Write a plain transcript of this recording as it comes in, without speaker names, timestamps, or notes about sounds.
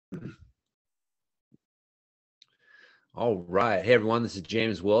All right. Hey, everyone. This is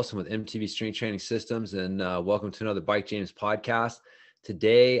James Wilson with MTV Strength Training Systems, and welcome to another Bike James podcast.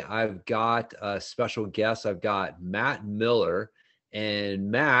 Today, I've got a special guest. I've got Matt Miller, and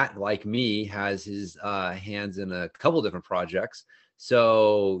Matt, like me, has his hands in a couple different projects.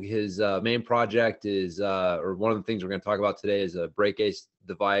 So his main project is, or one of the things we're going to talk about today is a brake ace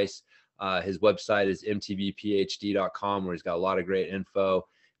device. His website is mtvphd.com, where he's got a lot of great info.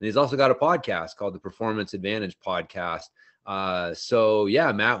 And he's also got a podcast called the Performance Advantage Podcast. So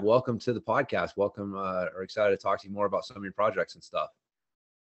yeah, Matt, welcome to the podcast. Welcome. We're excited to talk to you more about some of your projects and stuff.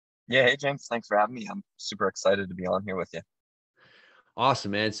 Yeah. Hey, James, thanks for having me. I'm super excited to be on here with you.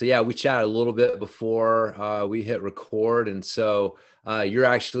 Awesome, man. So yeah, we chatted a little bit before we hit record. And so you're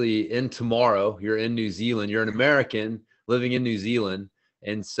actually in tomorrow. You're in New Zealand. You're an American living in New Zealand.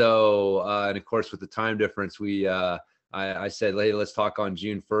 And so, and of course, with the time difference, I said, hey, let's talk on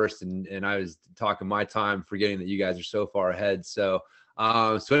June 1st. And I was talking my time, forgetting that you guys are so far ahead. So,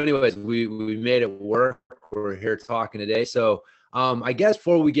 anyways, we made it work. We're here talking today. So, I guess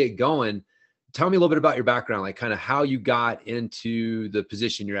before we get going, tell me a little bit about your background, like kind of how you got into the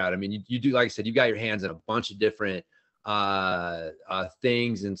position you're at. I mean, you do, like I said, you got your hands in a bunch of different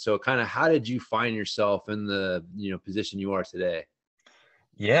things. And so kind of how did you find yourself in the, position you are today?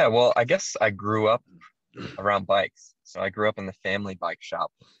 Yeah, well, I guess I grew up around bikes. So I grew up in the family bike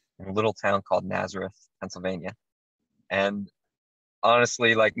shop in a little town called Nazareth, Pennsylvania. And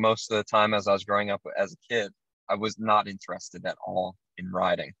honestly, like most of the time as I was growing up as a kid, I was not interested at all in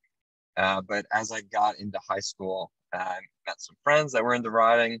riding. But as I got into high school, I met some friends that were into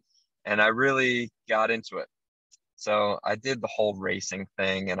riding, and I really got into it. So I did the whole racing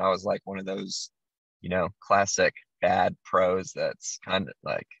thing, and I was like one of those, classic bad pros that's kind of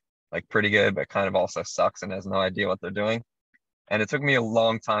like pretty good, but kind of also sucks and has no idea what they're doing. And it took me a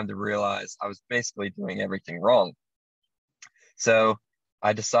long time to realize I was basically doing everything wrong. So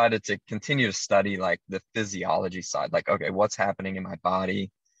I decided to continue to study like the physiology side, like, okay, what's happening in my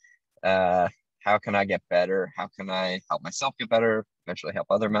body? How can I get better? How can I help myself get better? Eventually help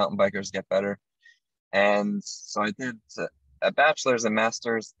other mountain bikers get better. And so I did a bachelor's and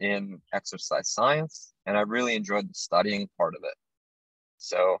master's in exercise science, and I really enjoyed the studying part of it.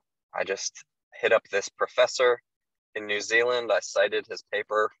 So I just hit up this professor in New Zealand. I cited his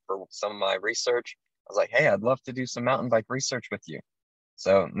paper for some of my research. I was like, hey, I'd love to do some mountain bike research with you.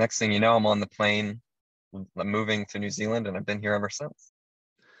 So next thing you know, I'm on the plane moving to New Zealand, and I've been here ever since.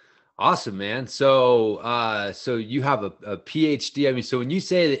 Awesome, man. So, so you have a PhD. I mean, so when you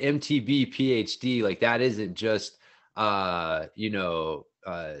say the MTV PhD, like that isn't just,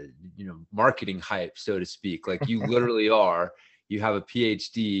 marketing hype, so to speak. Like you literally are. You have a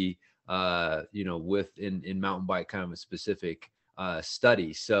PhD, in mountain bike kind of a specific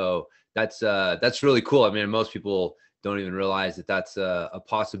study. So that's really cool. I mean, most people don't even realize that that's a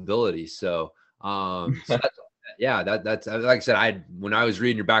possibility. So, so that's, yeah, that's like I said, when I was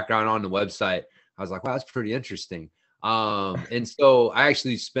reading your background on the website, I was like, wow, that's pretty interesting. And so I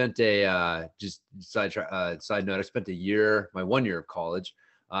actually spent just side note, I spent my 1 year of college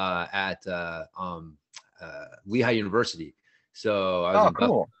at Lehigh University. So I was in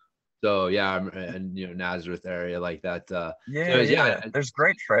Cool. So yeah, I'm in Nazareth area like that. Yeah. There's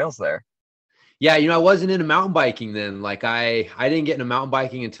great trails there. Yeah, I wasn't into mountain biking then. Like I didn't get into mountain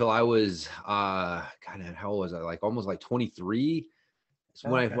biking until I was kind of, how old was I? Like almost like 23. So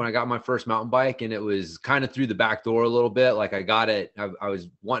when I got my first mountain bike, and it was kind of through the back door a little bit. Like I got it. I was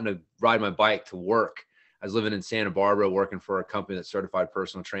wanting to ride my bike to work. I was living in Santa Barbara working for a company that certified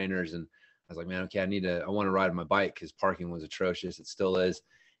personal trainers, and I was like, man, okay, I want to ride my bike because parking was atrocious. It still is.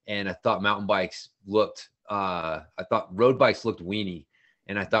 And I thought mountain bikes I thought road bikes looked weenie.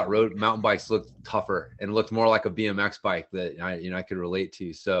 And I thought mountain bikes looked tougher and looked more like a BMX bike that I could relate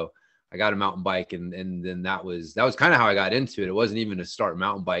to. So I got a mountain bike, and then that was kind of how I got into it. It wasn't even to start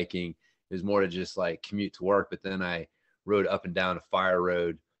mountain biking. It was more to just like commute to work. But then I rode up and down a fire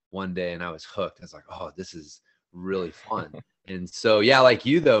road one day, and I was hooked. I was like, oh, this is really fun. And so, yeah, like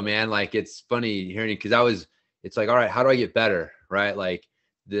you though, man, like it's funny hearing you, because it's like, all right, how do I get better? Right. Like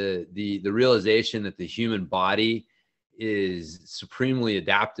the realization that the human body is supremely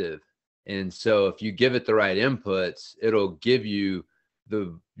adaptive. And so if you give it the right inputs, it'll give you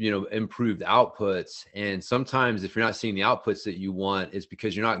the, improved outputs. And sometimes if you're not seeing the outputs that you want, it's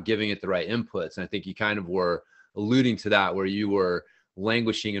because you're not giving it the right inputs. And I think you kind of were alluding to that, where you were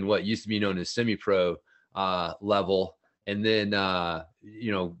languishing in what used to be known as semi-pro level. And then,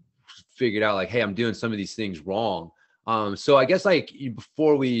 figured out like, hey, I'm doing some of these things wrong. So I guess like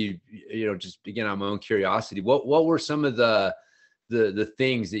before we, just begin on my own curiosity, what were some of the the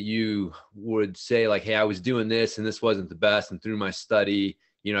things that you would say like, hey, I was doing this and this wasn't the best, and through my study,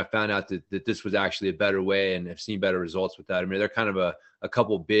 I found out that this was actually a better way and have seen better results with that? I mean, they're kind of a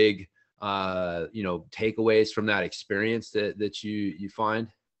couple big takeaways from that experience that you find.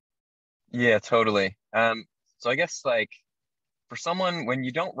 Yeah, totally. So I guess like for someone, when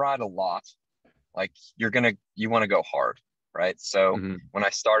you don't ride a lot, like you want to go hard, right? So Mm-hmm. when I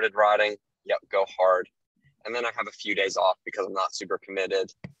started riding, yep, go hard. And then I have a few days off because I'm not super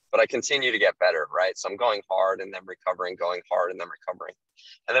committed, but I continue to get better, right? So I'm going hard and then recovering, going hard and then recovering.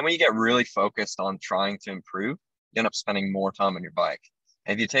 And then when you get really focused on trying to improve, you end up spending more time on your bike.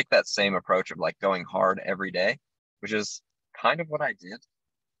 And if you take that same approach of like going hard every day, which is kind of what I did,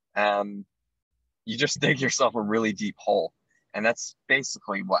 you just dig yourself a really deep hole. And that's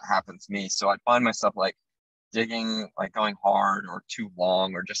basically what happened to me. So I'd find myself like digging, like going hard or too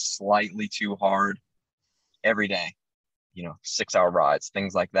long or just slightly too hard every day, 6-hour rides,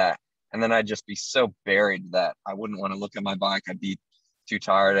 things like that. And then I'd just be so buried that I wouldn't want to look at my bike. I'd be too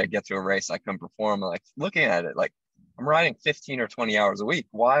tired. I'd get to a race, I couldn't perform. Like looking at it, like I'm riding 15 or 20 hours a week.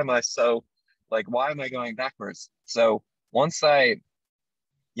 Why am I going backwards? So once I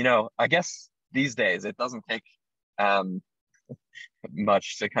guess these days it doesn't take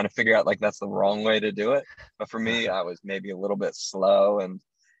much to kind of figure out like that's the wrong way to do it. But for me, I was maybe a little bit slow, and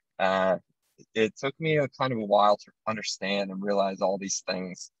it took me a kind of a while to understand and realize all these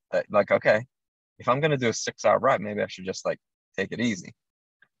things that like, okay, if I'm going to do a 6-hour ride, maybe I should just like take it easy.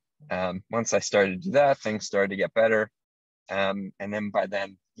 Once I started to do that, things started to get better. And then by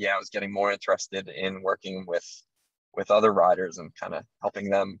then, I was getting more interested in working with other riders and kind of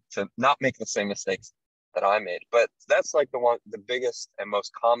helping them to not make the same mistakes that I made. But that's like the biggest and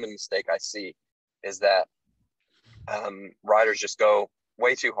most common mistake I see is that riders just go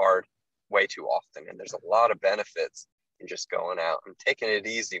way too hard, way too often. And there's a lot of benefits in just going out and taking it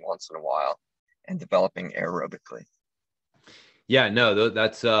easy once in a while and developing aerobically. Yeah, no,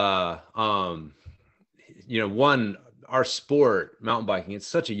 that's our sport, mountain biking, it's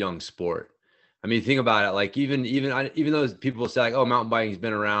such a young sport. I mean, think about it. Like even though people say like, oh, mountain biking's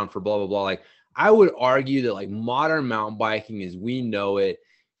been around for blah blah blah. Like I would argue that like modern mountain biking as we know it,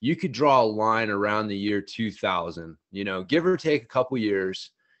 you could draw a line around the year 2000. Give or take a couple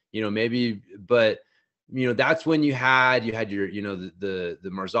years. Maybe, but that's when you had your the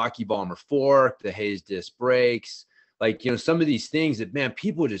Marzocchi Bomber fork, the Hayes disc brakes, like some of these things that, man,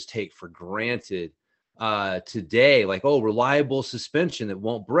 people just take for granted today, like, oh, reliable suspension that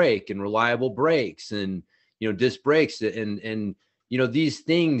won't break and reliable brakes and disc brakes and these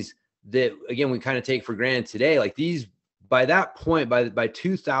things that again we kind of take for granted today. Like these, by that point, by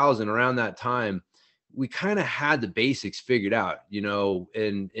 2000, around that time, we kind of had the basics figured out,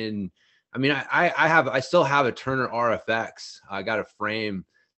 and I mean, I still have a Turner RFX. I got a frame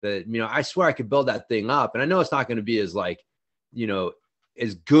that, I swear I could build that thing up. And I know it's not going to be as like,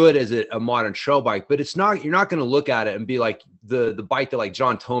 as good as a modern show bike, but you're not going to look at it and be like the bike that like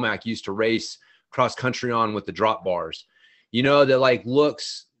John Tomac used to race cross country on with the drop bars, that like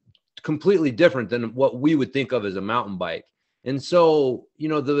looks completely different than what we would think of as a mountain bike. And so,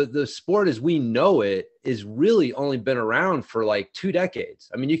 the sport as we know it is really only been around for like 2 decades.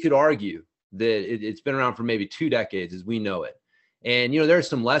 I mean, you could argue that it's been around for maybe 2 decades as we know it. And, there's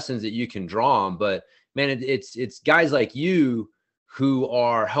some lessons that you can draw on, but man, it's guys like you who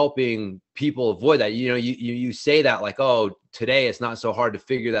are helping people avoid that. You say that like, oh, today it's not so hard to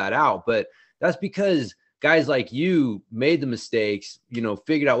figure that out, but that's because guys like you made the mistakes,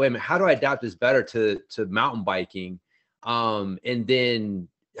 figured out, wait a minute, how do I adapt this better to mountain biking? And then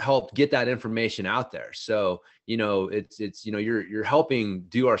help get that information out there. So, it's you're helping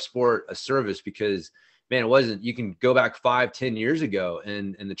do our sport a service because, man, you can go back 5-10 years ago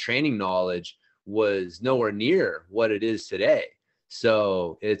and the training knowledge was nowhere near what it is today.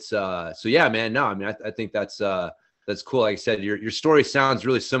 So yeah, man, no, I mean, I think that's cool. Like I said, your story sounds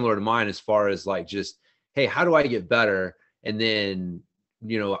really similar to mine as far as like, just, hey, how do I get better? And then,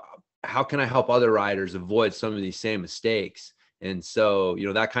 how can I help other riders avoid some of these same mistakes? And so,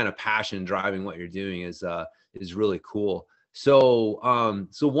 that kind of passion driving what you're doing is really cool. So,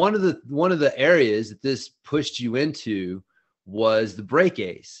 so one of the areas that this pushed you into was the brake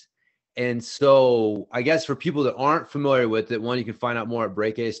ace. And so I guess for people that aren't familiar with it, you can find out more at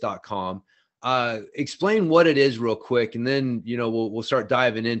brakeace.com. Explain what it is real quick. And then, we'll start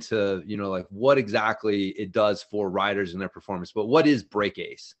diving into, like what exactly it does for riders and their performance. But what is brake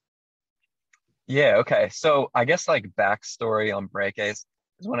ace? Yeah, okay. So I guess like backstory on brake ace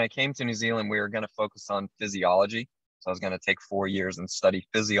is when I came to New Zealand, we were going to focus on physiology. So I was going to take 4 years and study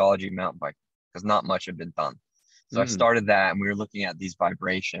physiology of mountain bike because not much had been done. So I started that, and we were looking at these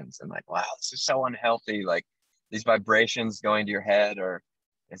vibrations and like, wow, this is so unhealthy. Like these vibrations going to your head, or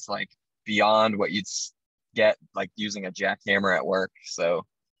it's like beyond what you'd get like using a jackhammer at work. So,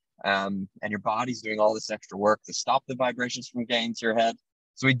 and your body's doing all this extra work to stop the vibrations from getting to your head.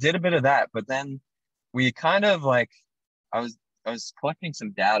 So we did a bit of that, but then we kind of like, I was collecting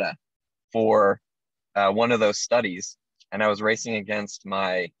some data for one of those studies, and I was racing against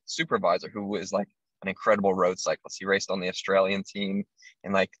my supervisor, who was like an incredible road cyclist. He raced on the Australian team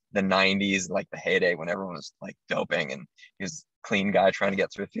in like the 90s, like the heyday when everyone was like doping, and he was a clean guy trying to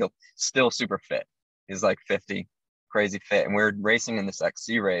get through the field, still super fit. He's like 50, crazy fit. And we were racing in this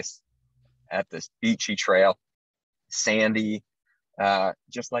XC race at this beachy trail, sandy,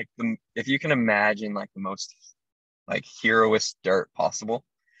 just like if you can imagine like the most like heroish dirt possible.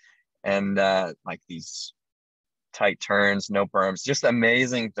 And like these tight turns, no berms, just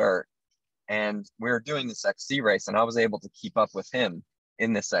amazing dirt. And we were doing this XC race, and I was able to keep up with him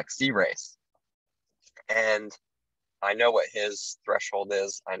in this XC race. And I know what his threshold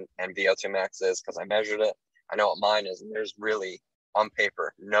is and VO2 max is because I measured it. I know what mine is, and there's really, on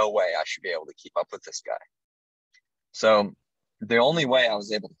paper, no way I should be able to keep up with this guy. So the only way I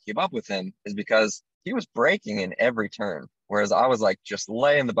was able to keep up with him is because he was braking in every turn, whereas I was like just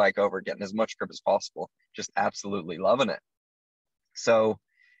laying the bike over, getting as much grip as possible, just absolutely loving it. So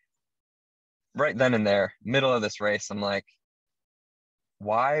right then and there, middle of this race, I'm like,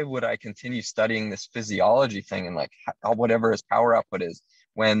 why would I continue studying this physiology thing and like whatever his power output is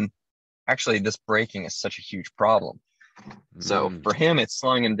when actually this braking is such a huge problem? So for him, it's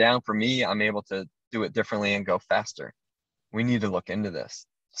slowing him down. For me, I'm able to do it differently and go faster. We need to look into this.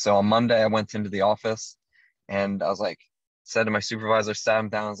 So on Monday, I went into the office and I was like, said to my supervisor, sat him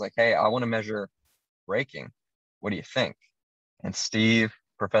down. I was like, hey, I want to measure braking. What do you think? And Steve,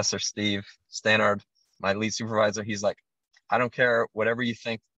 Professor Steve Stannard, my lead supervisor, he's like, I don't care, whatever you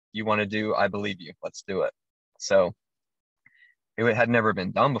think you want to do, I believe you. Let's do it. So it had never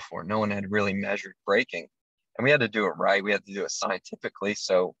been done before. No one had really measured braking. And we had to do it right. We had to do it scientifically.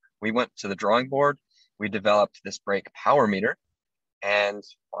 So we went to the drawing board. We developed this brake power meter. And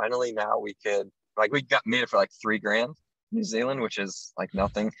finally now we could, like, we made it for like $3,000 New Zealand, which is like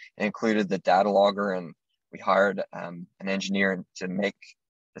nothing. It included the data logger, and we hired an engineer to make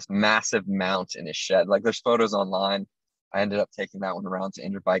this massive mount in his shed. Like there's photos online. I ended up taking that one around to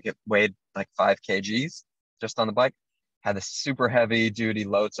Interbike. It weighed like 5 kgs just on the bike. Had a super heavy duty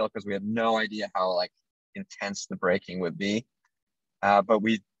load cell because we had no idea how like intense the braking would be. But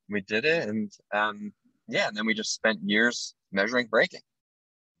we did it, and yeah, and then we just spent years measuring braking.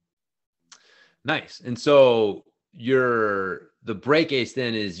 Nice. And so the brake ace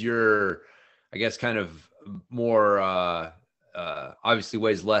then is your, I guess, kind of more obviously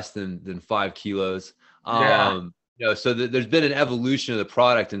weighs less than 5 kilos. Yeah. So there's been an evolution of the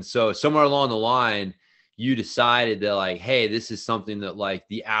product. And so somewhere along the line, you decided that like, hey, this is something that like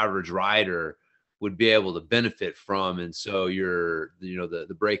the average rider would be able to benefit from. And so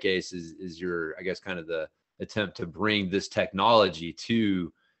the brake ace is your, I guess, kind of the attempt to bring this technology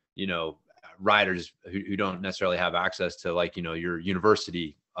to, riders who don't necessarily have access to like, your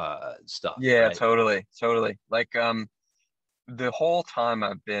university stuff. Yeah, right? totally. Like the whole time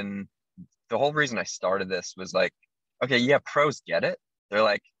the whole reason I started this was like, okay, yeah, pros get it. They're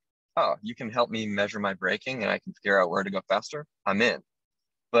like, oh, you can help me measure my braking and I can figure out where to go faster. I'm in.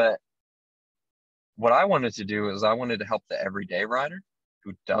 But what I wanted to do is I wanted to help the everyday rider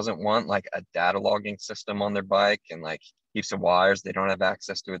who doesn't want like a data logging system on their bike and like heaps of wires. They don't have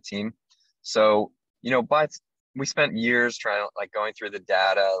access to a team. So, we spent years trying like going through the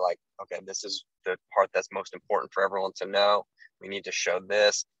data, like, okay, this is the part that's most important for everyone to know. We need to show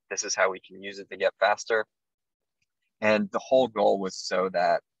this. This is how we can use it to get faster. And the whole goal was so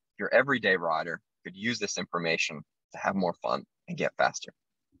that your everyday rider could use this information to have more fun and get faster.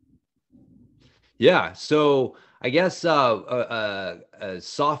 Yeah. So I guess a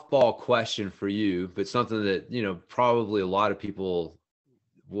softball question for you, but something that, probably a lot of people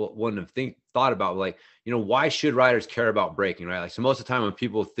wouldn't have thought about, like, why should riders care about braking, right? Like, so most of the time when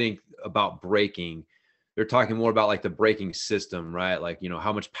people think about braking, they're talking more about like the braking system, right? Like,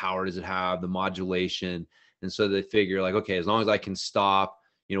 how much power does it have, the modulation. And so they figure like, okay, as long as I can stop,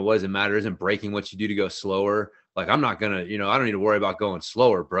 what does it matter? Isn't braking what you do to go slower? Like, I'm not gonna, I don't need to worry about going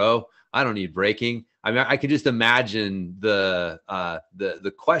slower, bro. I don't need braking. I mean, I could just imagine the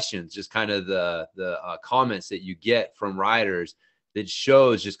questions, just kind of the comments that you get from riders that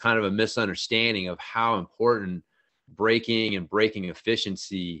shows just kind of a misunderstanding of how important braking and braking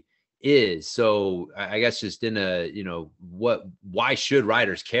efficiency is. So I guess just why should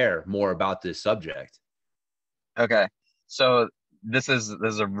riders care more about this subject? Okay. So this is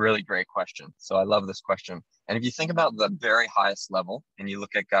a really great question. So I love this question. And if you think about the very highest level and you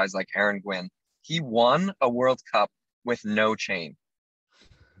look at guys like Aaron Gwynn, he won a World Cup with no chain,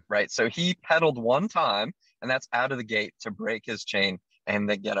 right? So he pedaled one time and that's out of the gate to break his chain and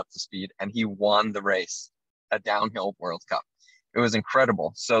then get up to speed. And he won the race, a downhill World Cup. It was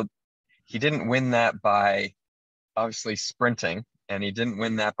incredible. So he didn't win that by obviously sprinting, and he didn't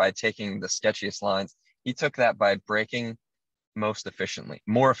win that by taking the sketchiest lines. He took that by braking most efficiently,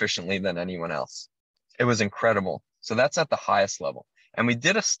 more efficiently than anyone else. It was incredible. So that's at the highest level. And we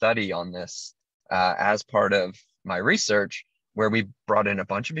did a study on this as part of my research where we brought in a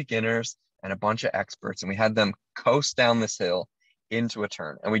bunch of beginners and a bunch of experts, and we had them coast down this hill into a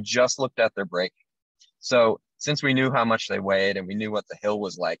turn. And we just looked at their brake. So since we knew how much they weighed and we knew what the hill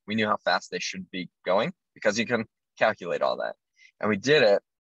was like, we knew how fast they should be going because you can calculate all that. And we did it.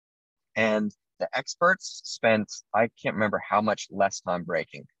 And the experts spent, I can't remember how much less time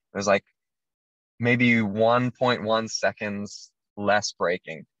braking. It was like maybe 1.1 seconds less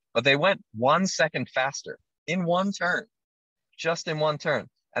braking, but they went 1 second faster in one turn, just in one turn.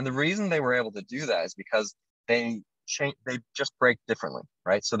 And the reason they were able to do that is because they just brake differently,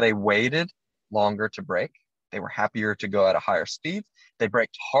 right? So they waited longer to brake. They were happier to go at a higher speed. They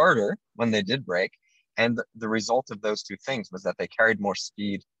braked harder when they did brake. And the result of those two things was that they carried more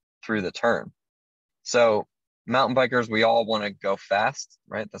speed through the turn. So mountain bikers, we all want to go fast,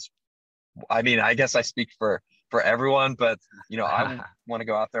 right? I mean, I guess I speak for everyone, but I want to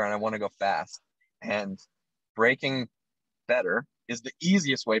go out there and I want to go fast. And braking better is the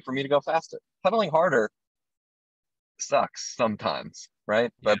easiest way for me to go faster. Pedaling harder sucks sometimes,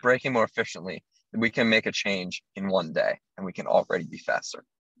 right? Yeah. But braking more efficiently, we can make a change in one day and we can already be faster.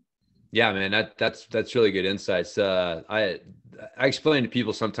 Yeah, man, that's really good insights. I explain to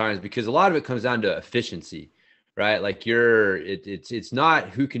people sometimes because a lot of it comes down to efficiency, right? Like it's not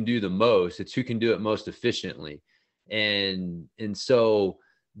who can do the most, it's who can do it most efficiently. And so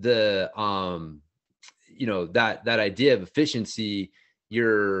the that idea of efficiency,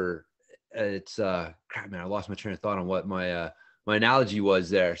 it's crap, man, I lost my train of thought on what my analogy was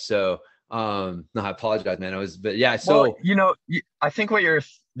there. So no, I apologize, man. But yeah, Well, so I think what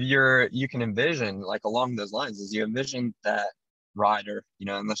you can envision like along those lines is you envision that rider,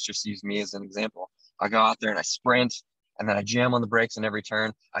 and let's just use me as an example. I go out there and I sprint and then I jam on the brakes in every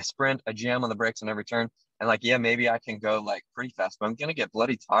turn. I sprint, I jam on the brakes in every turn. And like, yeah, maybe I can go like pretty fast, but I'm gonna get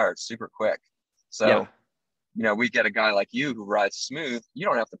bloody tired super quick. yeah. So, we get a guy like you who rides smooth. You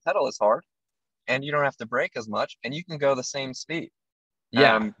don't have to pedal as hard and you don't have to brake as much, and you can go the same speed.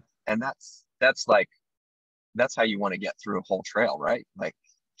 Yeah. And that's how you want to get through a whole trail, right? Like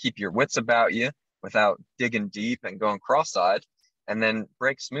keep your wits about you without digging deep and going cross-eyed, and then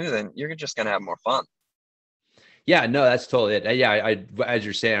brake smooth, and you're just gonna have more fun. Yeah, no, that's totally it. Yeah, as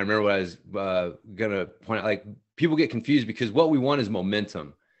you're saying, I remember what I was gonna point out. Like people get confused because what we want is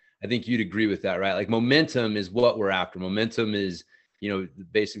momentum. I think you'd agree with that, right? Like momentum is what we're after. Momentum is,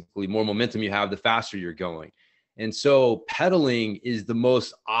 basically more momentum you have, the faster you're going. And so pedaling is the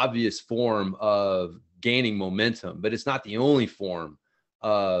most obvious form of gaining momentum, but it's not the only form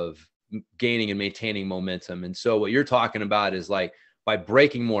of gaining and maintaining momentum. And so what you're talking about is like by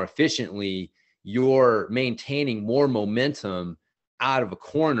braking more efficiently, you're maintaining more momentum out of a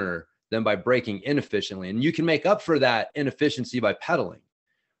corner than by braking inefficiently. And you can make up for that inefficiency by pedaling,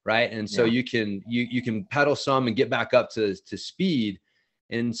 right? And so Yeah. you can pedal some and get back up to speed.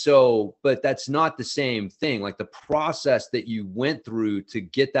 And so, but that's not the same thing. Like the process that you went through to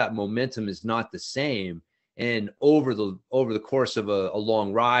get that momentum is not the same. And over the course of a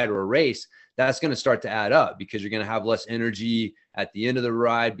long ride or a race, that's going to start to add up because you're going to have less energy at the end of the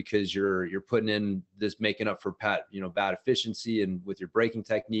ride because you're putting in this, making up for bad efficiency and with your braking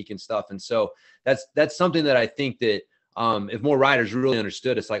technique and stuff. And so that's something that I think that if more riders really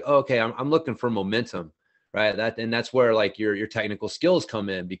understood, it's like, oh, okay, I'm looking for momentum, right? That's where like your technical skills come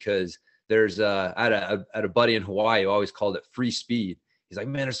in, because there's I had a buddy in Hawaii who always called it free speed. He's like,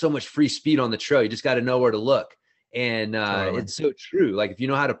 man, there's so much free speed on the trail. You just got to know where to look. And Totally. it's so true. Like if you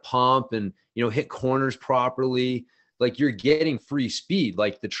know how to pump and, hit corners properly, like you're getting free speed.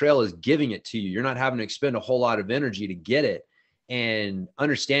 Like the trail is giving it to you. You're not having to expend a whole lot of energy to get it. And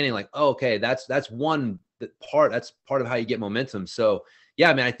understanding like, oh, okay, that's one part. That's part of how you get momentum. So yeah,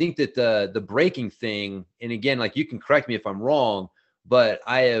 I mean, I think that the braking thing, and again, like you can correct me if I'm wrong, but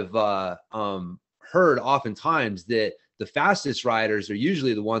I have heard oftentimes that the fastest riders are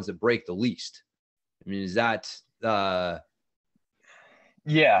usually the ones that brake the least. I mean, is that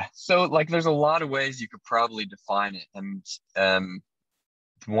Yeah. So like there's a lot of ways you could probably define it. And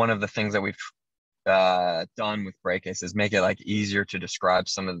one of the things that we've done with brake ace is make it like easier to describe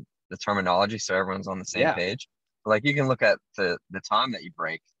some of the terminology so everyone's on the same Yeah. page. Like you can look at the time that you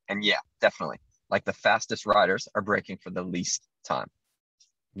brake, and yeah, definitely. Like the fastest riders are braking for the least time.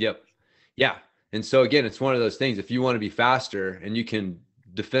 Yep. Yeah. And so again, it's one of those things. If you want to be faster and you can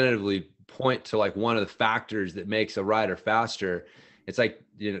definitively point to like one of the factors that makes a rider faster, it's like,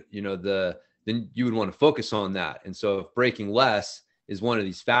 then you would want to focus on that. And so if braking less is one of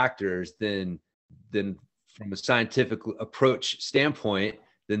these factors, then from a scientific approach standpoint,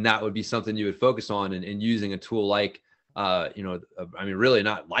 then that would be something you would focus on, and using a tool like, I mean, really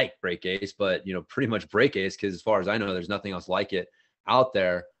not like Brake Ace, but, pretty much Brake Ace, because as far as I know, there's nothing else like it out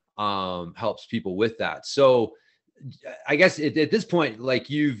there, helps people with that. So I guess at this point, like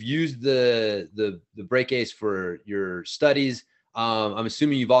you've used the Brake Ace for your studies. I'm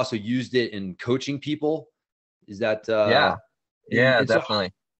assuming you've also used it in coaching people. Is that, Yeah, yeah, and so,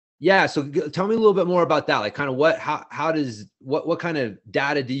 definitely. yeah. So tell me a little bit more about that. Like kind of what kind of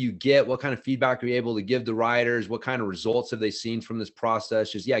data do you get? What kind of feedback are you able to give the riders? What kind of results have they seen from this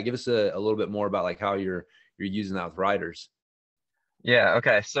process? Just, yeah, give us a little bit more about like how you're using that with riders. Yeah,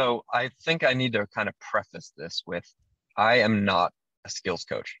 okay. So I think I need to kind of preface this with I am not a skills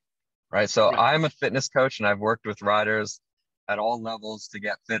coach, right? So Right. I'm a fitness coach and I've worked with riders at all levels to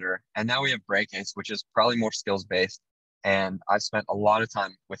get fitter. And now we have Brake Ace, which is probably more skills based. And I've spent a lot of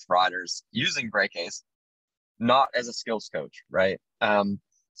time with riders using Brake Ace, not as a skills coach, right?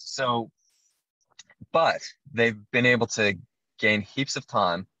 So, but they've been able to gain heaps of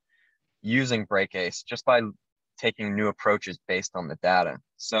time using Brake Ace just by taking new approaches based on the data.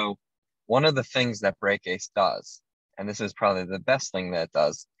 So one of the things that Brake Ace does, and this is probably the best thing that it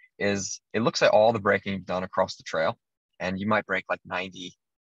does, is it looks at all the braking you've done across the trail, and you might brake like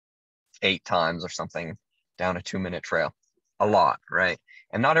 98 times or something down a 2-minute trail. A lot, right?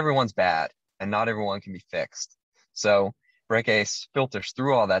 And not everyone's bad, and not everyone can be fixed. So Brake Ace filters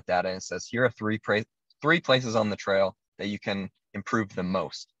through all that data and says, here are three places on the trail that you can improve the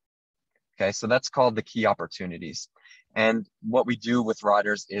most. Okay, so that's called the key opportunities. And what we do with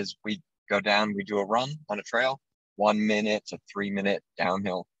riders is we go down, we do a run on a trail, 1 minute to 3 minute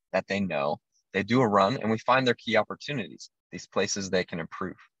downhill that they know. They do a run and we find their key opportunities, these places they can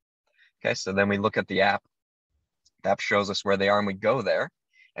improve. Okay, so then we look at the app. The app shows us where they are and we go there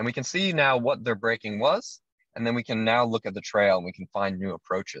and we can see now what their braking was. And then we can now look at the trail and we can find new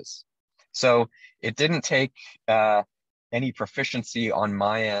approaches. So it didn't take any proficiency on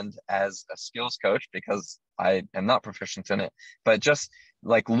my end as a skills coach because I am not proficient in it, but just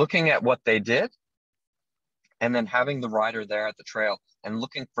like looking at what they did and then having the rider there at the trail and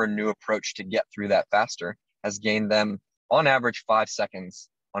looking for a new approach to get through that faster has gained them on average 5 seconds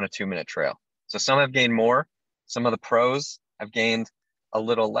on a 2-minute trail. So some have gained more, some of the pros have gained a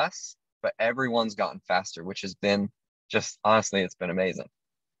little less, but everyone's gotten faster, which has been just honestly, it's been amazing.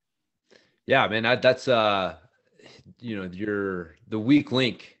 Yeah, man, that's you're the weak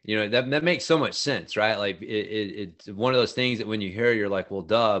link. That makes so much sense, right? Like it's one of those things that when you hear, you're like, well,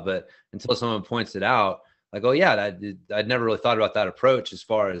 duh. But until someone points it out, like, oh yeah, I'd never really thought about that approach. As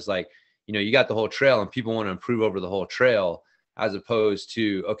far as like, you got the whole trail, and people want to improve over the whole trail, as opposed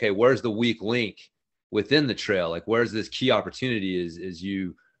to, okay, where's the weak link within the trail? Like, where's this key opportunity? Is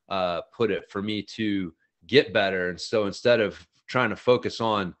you put it, for me to get better? And so instead of trying to focus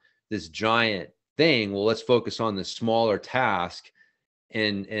on this giant thing, well, let's focus on the smaller task.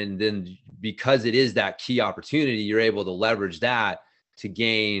 And then because it is that key opportunity, you're able to leverage that to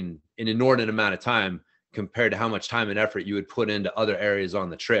gain an inordinate amount of time compared to how much time and effort you would put into other areas on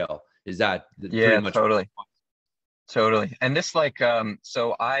the trail. Is that pretty Yeah, much? totally. Totally. And this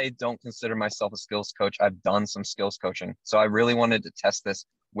so I don't consider myself a skills coach. I've done some skills coaching. So I really wanted to test this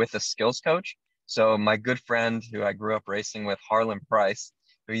with a skills coach. So my good friend who I grew up racing with, Harlan Price,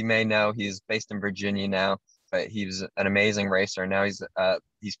 who you may know, he's based in Virginia now, but he's an amazing racer. Now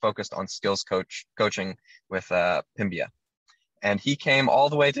he's focused on skills coaching with Pimbia. And he came all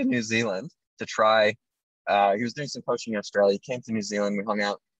the way to New Zealand to try he was doing some coaching in Australia. He came to New Zealand, we hung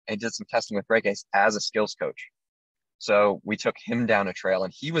out and did some testing with Brake Ace as a skills coach. So we took him down a trail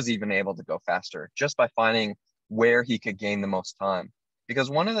and he was even able to go faster just by finding where he could gain the most time. Because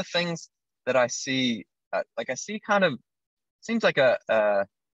one of the things that I see, I see kind of, seems like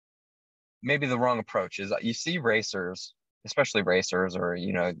maybe the wrong approach is you see racers, especially racers or,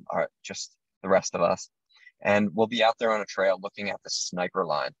 are just the rest of us. And we'll be out there on a trail looking at the sniper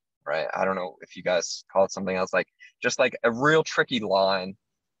line, right? I don't know if you guys call it something else, like just like a real tricky line,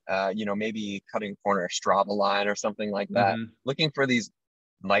 maybe cutting corner, a Strava line or something like that, Mhm. looking for these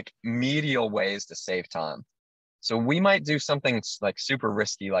like medial ways to save time. So we might do something like super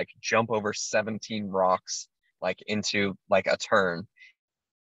risky, like jump over 17 rocks, like into like a turn,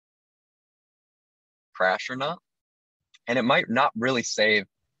 crash or not. And it might not really save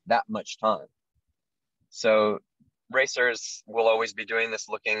that much time. So racers will always be doing this,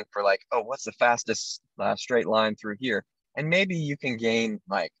 looking for like, oh, what's the fastest straight line through here? And maybe you can gain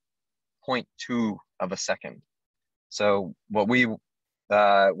like 0.2 of a second. So what we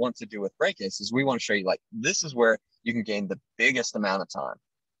want to do with break ace is we want to show you like, this is where you can gain the biggest amount of time.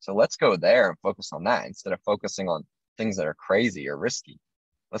 So let's go there and focus on that instead of focusing on things that are crazy or risky.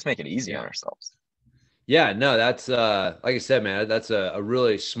 Let's make it easy on ourselves. Yeah, no, that's like I said, man, that's a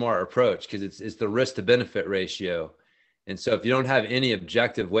really smart approach because it's the risk to benefit ratio. And so if you don't have any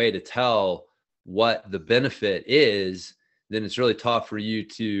objective way to tell what the benefit is, then it's really tough for you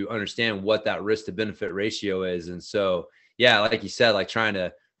to understand what that risk to benefit ratio is. And so, yeah, like you said, like trying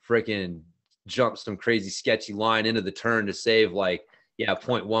to freaking jump some crazy sketchy line into the turn to save like, yeah,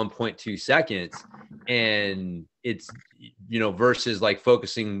 0.1, 0.2 seconds. And it's, you know, versus like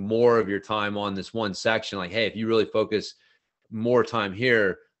focusing more of your time on this one section. Like, hey, if you really focus more time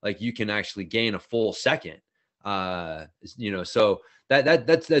here, like you can actually gain a full second. You know, so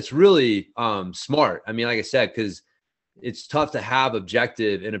that's really smart. I mean, like I said, because it's tough to have an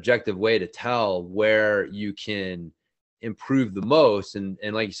objective way to tell where you can improve the most. And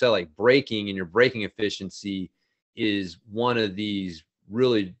like you said, like braking and your braking efficiency is one of these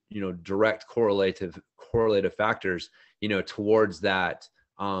really, you know, direct correlative factors, you know, towards that.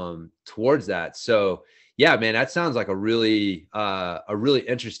 So yeah, man, that sounds like a really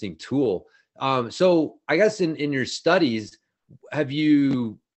interesting tool. So I guess in your studies, have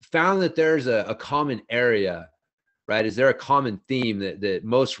you found that there's a common area, right? Is there a common theme that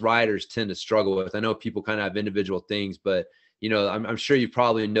most riders tend to struggle with? I know people kind of have individual things, but you know, I'm sure you've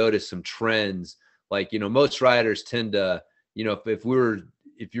probably noticed some trends. Like, you know, most riders tend to, you know, if you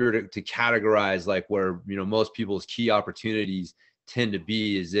were to categorize like where, you know, most people's key opportunities tend to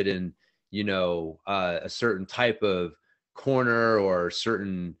be, is it in, you know, a certain type of corner or a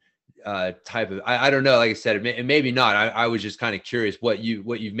certain type of, I don't know, like I said, it maybe not. I was just kind of curious what you've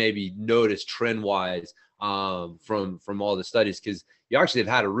maybe noticed trend wise from all the studies, because you actually have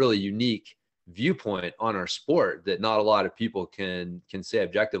had a really unique viewpoint on our sport that not a lot of people can say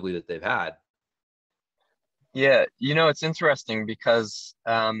objectively that they've had. Yeah, you know, it's interesting because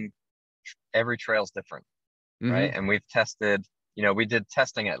every trail is different, right? Mm-hmm. And we've tested, you know, we did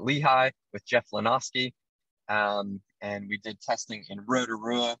testing at Lehigh with Jeff Lenoski, and we did testing in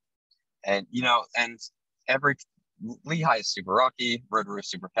Rotorua, and you know, and every Lehigh is super rocky, Rotorua is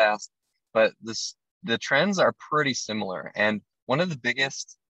super fast, but the trends are pretty similar. And one of the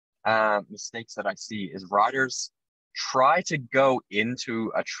biggest mistakes that I see is riders try to go into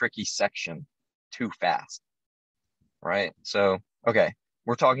a tricky section too fast, right? So, okay,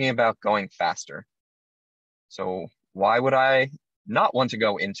 we're talking about going faster. So why would I not want to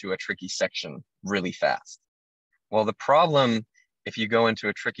go into a tricky section really fast? Well, the problem if you go into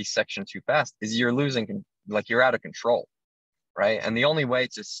a tricky section too fast is you're losing, like you're out of control, right? And the only way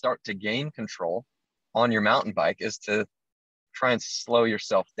to start to gain control on your mountain bike is to try and slow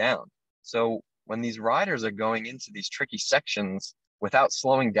yourself down. So when these riders are going into these tricky sections without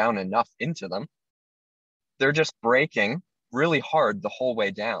slowing down enough into them, they're just braking really hard the whole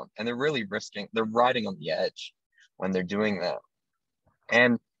way down. And they're really they're riding on the edge when they're doing that.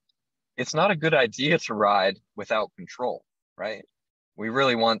 And it's not a good idea to ride without control, right? We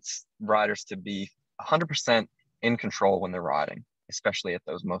really want riders to be 100% in control when they're riding, especially at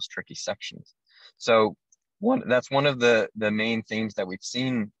those most tricky sections. So that's one of the main themes that we've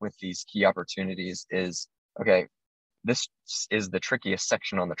seen with these key opportunities is, okay, this is the trickiest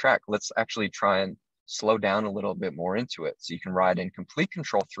section on the track. Let's actually try and slow down a little bit more into it so you can ride in complete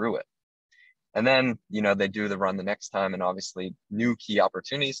control through it. And then, you know, they do the run the next time, and obviously new key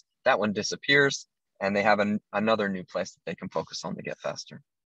opportunities, that one disappears, and they have another new place that they can focus on to get faster.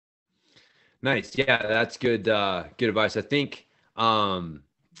 Nice. Yeah, that's good. Good advice. I think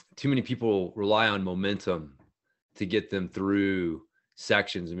too many people rely on momentum to get them through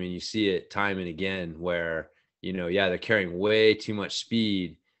sections. I mean, you see it time and again where, you know, yeah, they're carrying way too much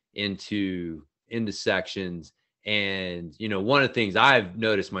speed into sections. And, you know, one of the things I've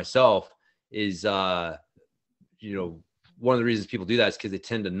noticed myself is, you know, one of the reasons people do that is because they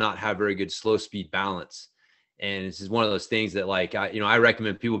tend to not have very good slow speed balance. And this is one of those things that, like, I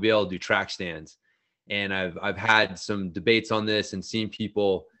recommend people be able to do track stands. And I've had some debates on this and seen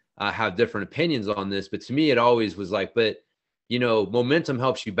people have different opinions on this. But to me, it always was like, but, you know, momentum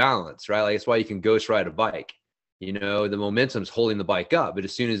helps you balance, right? Like, that's why you can ghost ride a bike. You know, the momentum's holding the bike up, but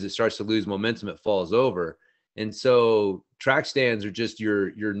as soon as it starts to lose momentum, it falls over. And so track stands are just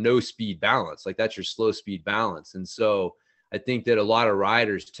your no speed balance. Like that's your slow speed balance. And so I think that a lot of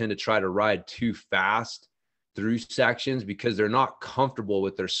riders tend to try to ride too fast through sections because they're not comfortable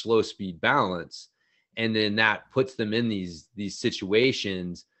with their slow speed balance. And then that puts them in these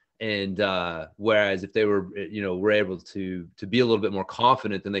situations. And whereas if they were, were able to be a little bit more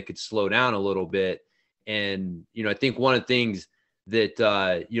confident, then they could slow down a little bit. And, I think one of the things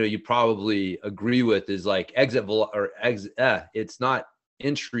that, you probably agree with is like it's not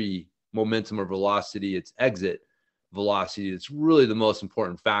entry momentum or velocity, it's exit velocity. It's really the most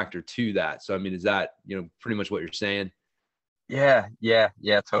important factor to that. So, I mean, is that, pretty much what you're saying? Yeah,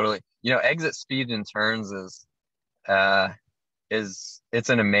 totally. Exit speed in turns it's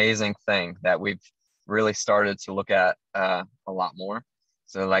an amazing thing that we've really started to look at a lot more.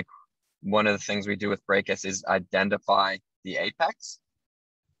 So like one of the things we do with Breakus is identify the apex,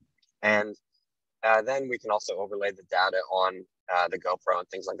 and then we can also overlay the data on the GoPro and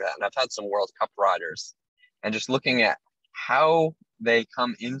things like that. And I've had some World Cup riders, and just looking at how they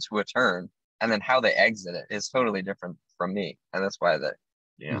come into a turn and then how they exit it is totally different from me, and that's why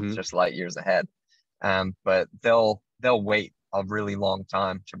it's just light years ahead. But they'll wait a really long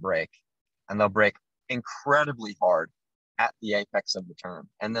time to brake, and they'll brake incredibly hard at the apex of the turn,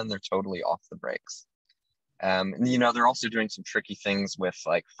 and then they're totally off the brakes. And they're also doing some tricky things with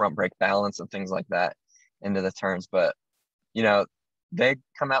like front brake balance and things like that into the turns, but they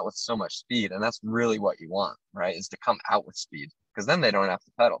come out with so much speed, and that's really what you want, right? Is to come out with speed, because then they don't have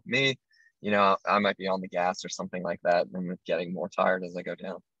to pedal. Me, I might be on the gas or something like that, and I'm getting more tired as I go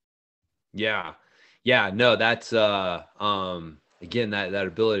down. Yeah, no, that's again, that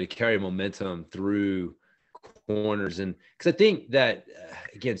ability to carry momentum through corners. And because I think that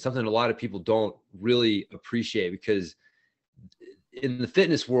again, something a lot of people don't really appreciate, because in the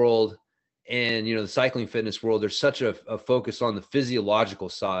fitness world and the cycling fitness world, there's such a focus on the physiological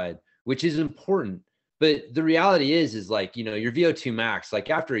side, which is important. But the reality is like, your VO2 max, like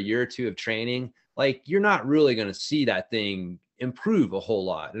after a year or two of training, like you're not really going to see that thing improve a whole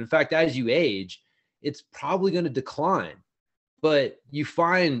lot. And in fact, as you age, it's probably going to decline. But you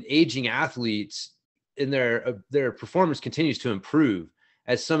find aging athletes in their performance continues to improve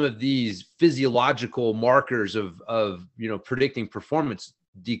as some of these physiological markers of predicting performance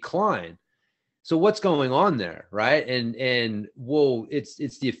decline. So what's going on there, right? And well, it's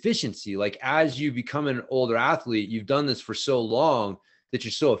the efficiency. Like as you become an older athlete, you've done this for so long that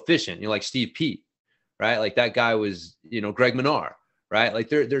you're so efficient. You're like Steve Peat, right? Like that guy was, Greg Minnaar, right? Like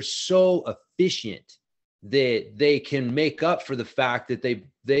they're so efficient that they can make up for the fact that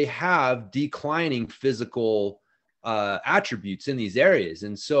they have declining physical attributes in these areas.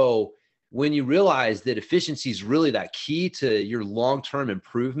 And so when you realize that efficiency is really that key to your long-term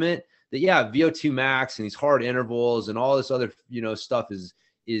improvement, that VO2 max and these hard intervals and all this other stuff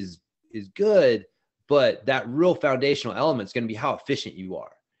is good, but that real foundational element is going to be how efficient you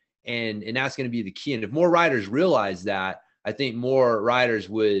are, and that's going to be the key. And if more riders realize that, I think more riders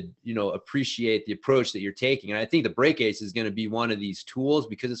would appreciate the approach that you're taking. And I think the Breakus is going to be one of these tools,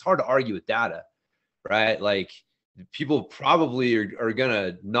 because it's hard to argue with data, right? Like people probably are going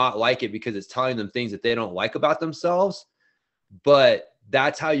to not like it because it's telling them things that they don't like about themselves, but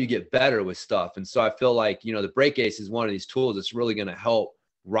that's how you get better with stuff. And so I feel like, the Breakus is one of these tools that's really going to help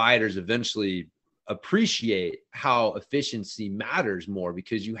riders eventually appreciate how efficiency matters more,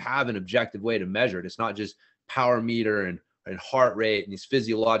 because you have an objective way to measure it. It's not just power meter and heart rate and these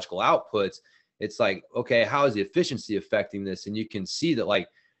physiological outputs. It's like, okay, how is the efficiency affecting this? And you can see that, like,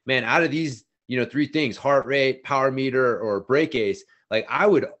 man, out of these, three things, heart rate, power meter, or Breakus, like I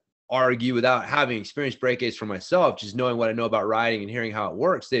would argue, without having experienced Breakus for myself, just knowing what I know about riding and hearing how it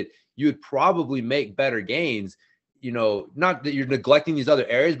works, that you would probably make better gains. Not that you're neglecting these other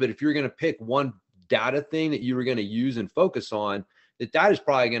areas, but if you're going to pick one data thing that you were going to use and focus on, that is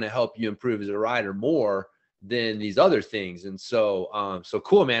probably going to help you improve as a rider more than these other things. And so, so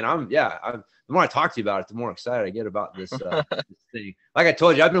cool, man. The more I talk to you about it, the more excited I get about this, this thing. Like I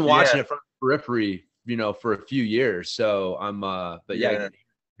told you, I've been watching it from the periphery, for a few years. So but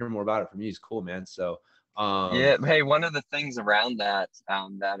hear more about it from you is cool, man. So, hey, one of the things around that,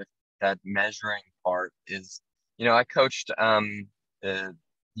 that measuring part is, I coached the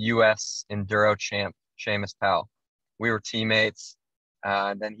U.S. enduro champ Seamus Powell. We were teammates.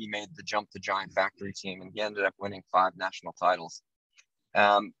 Then he made the Jump to Giant factory team, and he ended up winning 5 national titles,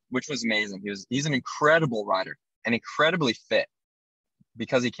 which was amazing. He's an incredible rider and incredibly fit,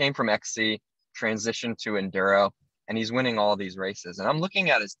 because he came from XC, transitioned to enduro, and he's winning all these races. And I'm looking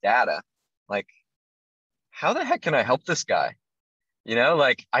at his data, like, how the heck can I help this guy?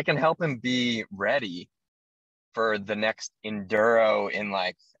 Like I can help him be ready for the next enduro in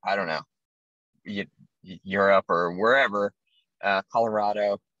like, I don't know, Europe or wherever,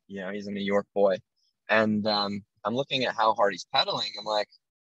 Colorado, he's a New York boy. And I'm looking at how hard he's pedaling. I'm like,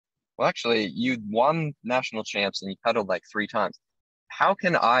 well, actually, you won national champs and you pedaled like 3 times. How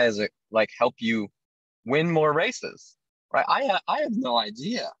can I, as a help you win more races? Right? I have no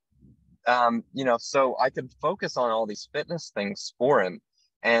idea. So I could focus on all these fitness things for him.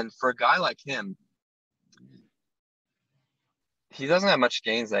 And for a guy like him, he doesn't have much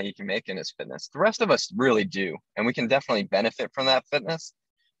gains that he can make in his fitness. The rest of us really do, and we can definitely benefit from that fitness.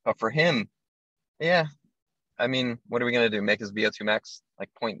 But for him, yeah, I mean, what are we going to do? Make his VO2 max like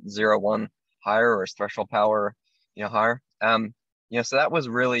 0.01 higher, or his threshold power, higher? So that was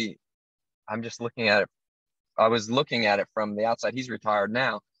really, I'm just looking at it. I was looking at it from the outside. He's retired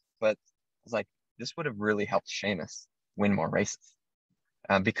now, but I was like, this would have really helped Seamus win more races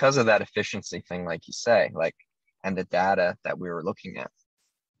because of that efficiency thing, like you say, and the data that we were looking at.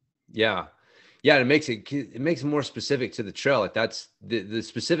 Yeah. Yeah. It makes it more specific to the trail. Like that's the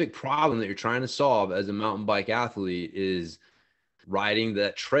specific problem that you're trying to solve as a mountain bike athlete is riding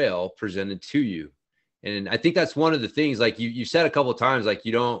that trail presented to you. And I think that's one of the things, like you said a couple of times, like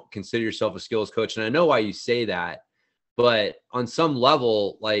you don't consider yourself a skills coach. And I know why you say that, but on some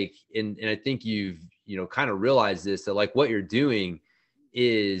level, like, and I think you've, kind of realized this, that like what you're doing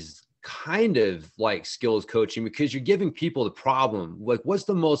is kind of like skills coaching, because you're giving people the problem. Like, what's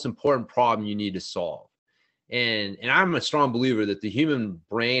the most important problem you need to solve? And I'm a strong believer that the human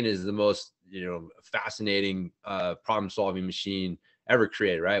brain is the most, fascinating problem solving machine ever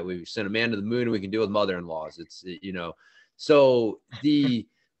created, right? We sent a man to the moon and we can deal with mother-in-laws. It's, so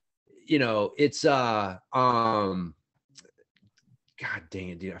it's, God dang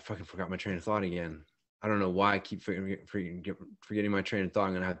it, dude. I fucking forgot my train of thought again. I don't know why I keep forgetting my train of thought.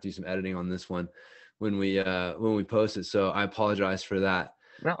 I'm going to have to do some editing on this one when we post it. So I apologize for that.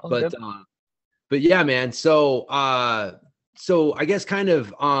 No, but yeah, man. So I guess kind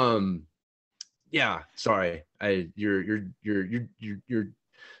of, yeah, sorry. You're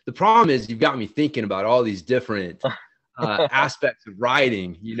the problem is you've got me thinking about all these different aspects of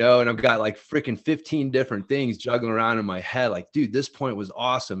riding, and I've got like freaking 15 different things juggling around in my head. Like, dude, this point was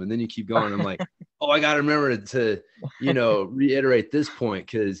awesome. And then you keep going. I'm like, oh, I got to remember to, reiterate this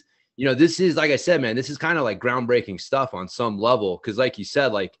point. Cause this is, like I said, man, this is kind of like groundbreaking stuff on some level. Cause like you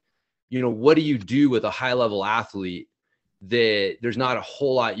said, like, what do you do with a high level athlete that there's not a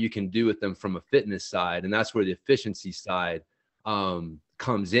whole lot you can do with them from a fitness side? And that's where the efficiency side,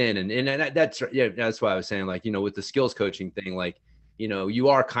 comes in. And that's, yeah, that's why I was saying, like, with the skills coaching thing, like, you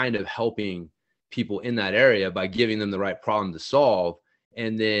are kind of helping people in that area by giving them the right problem to solve.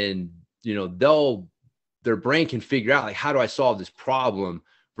 And then, their brain can figure out, like, how do I solve this problem,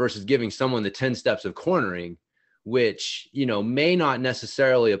 versus giving someone the 10 steps of cornering, which, may not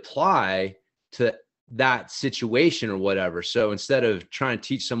necessarily apply to that situation or whatever. So instead of trying to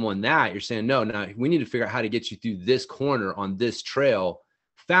teach someone that, you're saying, no, we need to figure out how to get you through this corner on this trail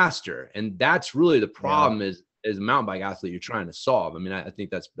faster. And that's really the problem, is as a mountain bike athlete you're trying to solve. I mean, I think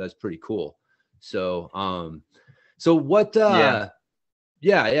that's pretty cool. So what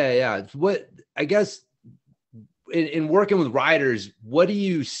what, I guess, in working with riders, what do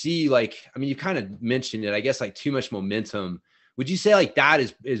you see? Like, I mean, you kind of mentioned it, I guess, like too much momentum. Would you say like that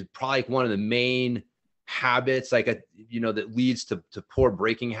is probably like one of the main habits, like that leads to poor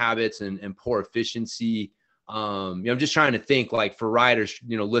braking habits and poor efficiency? I'm just trying to think, like, for riders,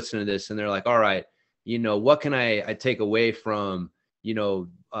 listening to this and they're like, all right, what can I take away from,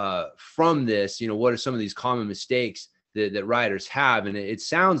 from this, what are some of these common mistakes that riders have? And it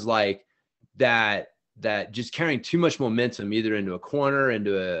sounds like that just carrying too much momentum, either into a corner,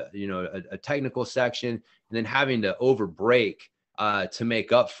 into a technical section, and then having to over brake to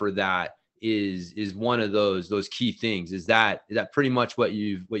make up for that is one of those key things. Is that pretty much what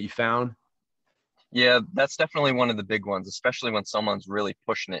you found? Yeah, that's definitely one of the big ones, especially when someone's really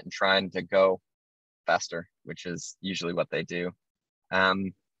pushing it and trying to go faster, which is usually what they do.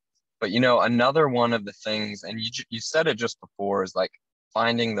 But another one of the things, and you said it just before, is like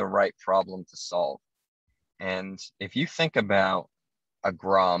finding the right problem to solve. And if you think about a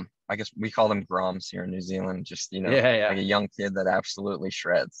Grom, I guess we call them Groms here in New Zealand, just, like a young kid that absolutely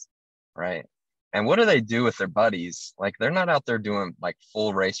shreds, right? And what do they do with their buddies? Like, they're not out there doing like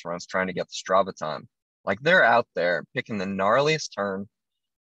full race runs trying to get the Strava time. Like, they're out there picking the gnarliest turn,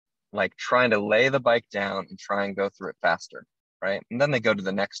 like trying to lay the bike down and try and go through it faster, right? And then they go to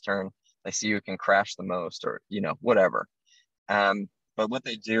the next turn, they see who can crash the most, or, whatever. But what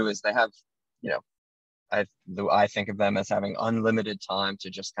they do is they have, I think of them as having unlimited time to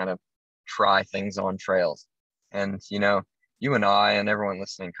just kind of try things on trails. And, you know, you and I and everyone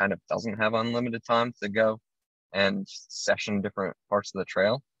listening kind of doesn't have unlimited time to go and session different parts of the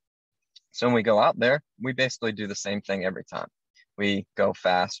trail. So when we go out there, we basically do the same thing every time. We go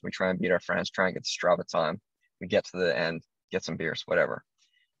fast, we try and beat our friends, try and get the Strava time. We get to the end, get some beers, whatever.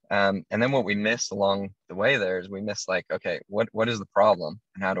 And then what we miss along the way there is we miss like, okay, what is the problem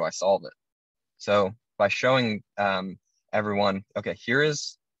and how do I solve it? So by showing everyone, okay, here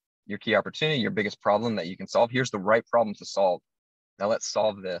is your key opportunity, your biggest problem that you can solve. Here's the right problem to solve. Now let's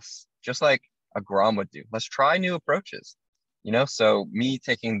solve this, just like a Grom would do. Let's try new approaches. You know, so me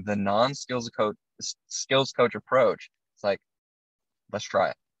taking the skills coach approach, it's like, let's try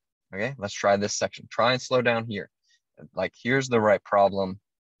it. Okay, let's try this section. Try and slow down here. Like, here's the right problem.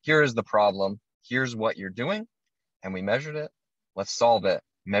 Here is the problem. Here's what you're doing. And we measured it. Let's solve it,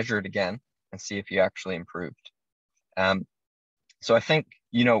 measure it again, and see if you actually improved. So I think,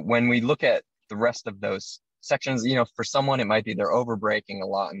 you know, when we look at the rest of those sections, you know, for someone, it might be they're over braking a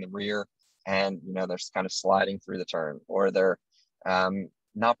lot in the rear and, you know, they're kind of sliding through the turn, or they're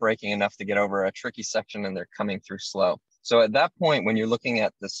not braking enough to get over a tricky section and they're coming through slow. So at that point, when you're looking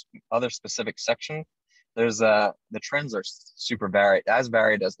at this other specific section, there's the trends are super varied, as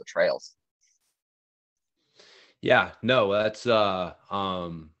varied as the trails. Yeah, no, that's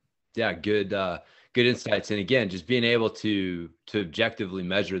yeah, good insights. And again, just being able to objectively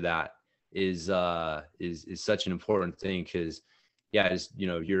measure that is such an important thing, because yeah, it's, you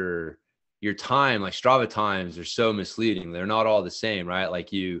know, your time, like Strava times are so misleading. They're not all the same, right? Like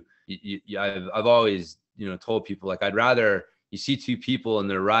I've always, you know, told people, like, I'd rather you see two people and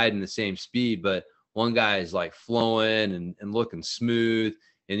they're riding the same speed, but one guy is like flowing and looking smooth,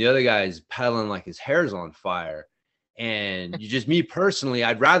 and the other guy is pedaling like his hair's on fire. And you just, me personally,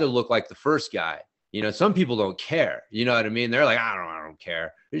 I'd rather look like the first guy. You know, some people don't care. You know what I mean? They're like, I don't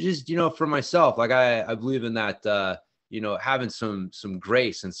care. It's just, you know, for myself, like I believe in that, you know, having some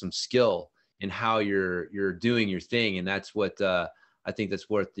grace and some skill in how you're doing your thing. And that's what I think that's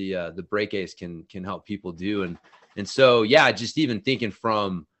what the break ace can help people do. And so, yeah, just even thinking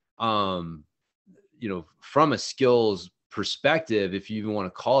from, you know, from a skills perspective, if you even want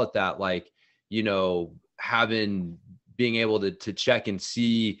to call it that, like, you know, being able to check and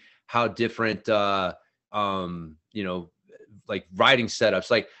see how different, you know, like riding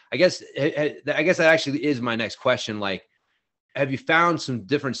setups, like, I guess that actually is my next question. Like, have you found some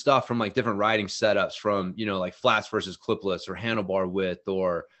different stuff from like different riding setups from, you know, like flats versus clipless, or handlebar width,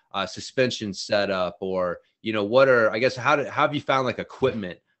 or suspension setup, or, you know, I guess, how have you found like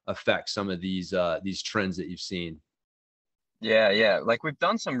equipment affect some of these trends that you've seen? Yeah. Like we've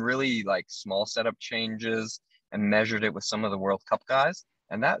done some really like small setup changes and measured it with some of the World Cup guys.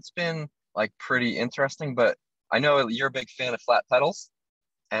 And that's been like pretty interesting. But I know you're a big fan of flat pedals.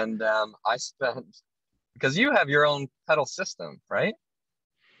 And because you have your own pedal system, right?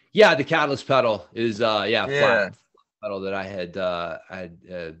 Yeah, the Catalyst pedal is flat Yeah. pedal that I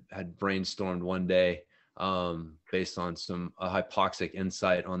had brainstormed one day, based on some hypoxic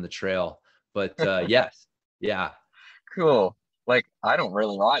insight on the trail. But yes, yeah. Cool. Like I don't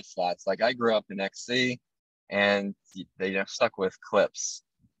really ride flats. Like I grew up in XC and they, you know, stuck with clips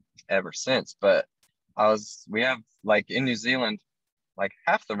ever since. But we have like in New Zealand, like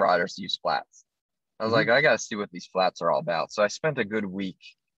half the riders use flats. I was like, Mhm. I gotta see what these flats are all about. So I spent a good week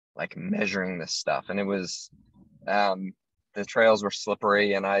like measuring this stuff, and it was the trails were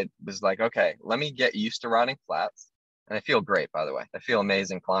slippery, and I was like, okay, let me get used to riding flats. And I feel great, by the way. I feel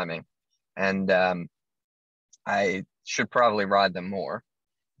amazing climbing, and I should probably ride them more,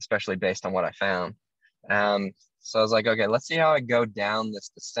 especially based on what I found. So I was like, okay, let's see how I go down this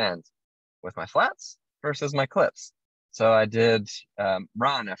descent with my flats versus my clips. So I did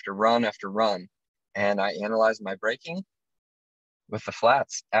run after run after run, and I analyzed my braking with the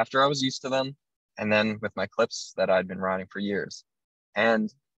flats after I was used to them, and then with my clips that I'd been riding for years.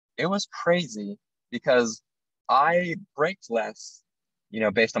 And it was crazy because I braked less, you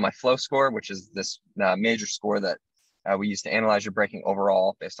know, based on my flow score, which is this major score that we use to analyze your braking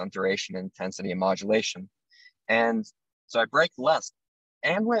overall based on duration, intensity, and modulation. And so I braked less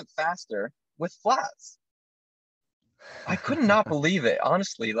and went faster with flats. I could not believe it,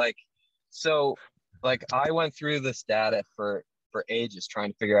 honestly. So, I went through this data for ages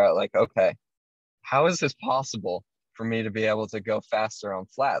trying to figure out, like, okay, how is this possible for me to be able to go faster on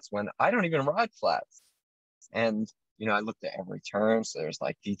flats when I don't even ride flats? And, you know, I looked at every turn, so there's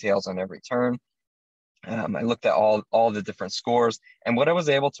like details on every turn. I looked at all the different scores, and what I was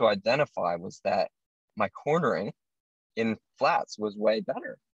able to identify was that my cornering in flats was way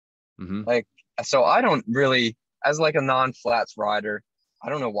better. Mhm. Like, so I don't really, as like a non-flats rider, I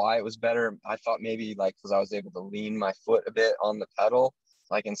don't know why it was better. I thought maybe like because I was able to lean my foot a bit on the pedal,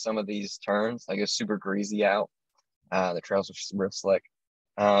 like in some of these turns, like it was super greasy out. The trails were real slick.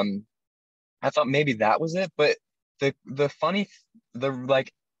 Um, I thought maybe that was it, but the funny, the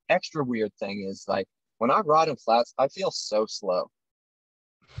like extra weird thing is like when I ride in flats, I feel so slow,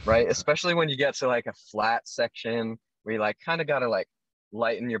 right? Especially when you get to like a flat section where you like kind of got to like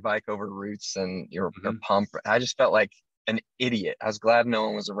lighten your bike over roots and your pump. I just felt like an idiot. I was glad no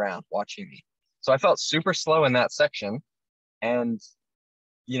one was around watching me. So I felt super slow in that section. And,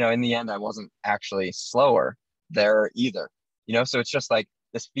 you know, in the end, I wasn't actually slower there either. You know, so it's just like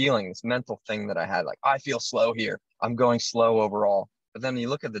this feeling, this mental thing that I had, like, I feel slow here. I'm going slow overall. But then you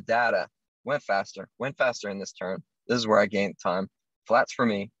look at the data, went faster in this turn. This is where I gained time. Flats for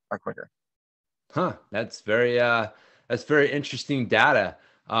me are quicker. Huh. That's very interesting data.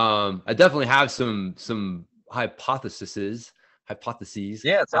 I definitely have some hypotheses.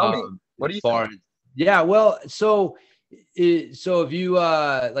 Yeah, tell me, what do As you far think? as, yeah, well, so if you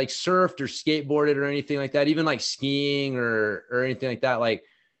like surfed or skateboarded or anything like that, even like skiing or anything like that, like,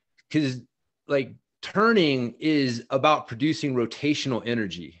 because like turning is about producing rotational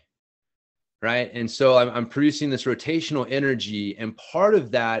energy, right? And so I'm producing this rotational energy, and part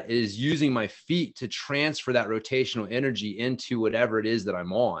of that is using my feet to transfer that rotational energy into whatever it is that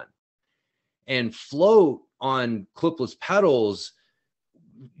I'm on. And float on clipless pedals,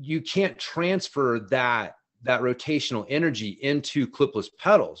 you can't transfer that rotational energy into clipless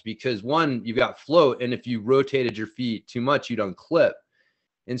pedals because, one, you've got float, and if you rotated your feet too much, you'd unclip.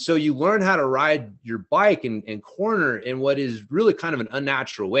 And so you learn how to ride your bike and corner in what is really kind of an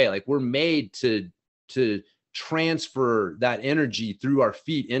unnatural way. Like, we're made to transfer that energy through our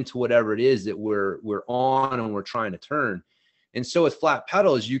feet into whatever it is that we're on and we're trying to turn. And so with flat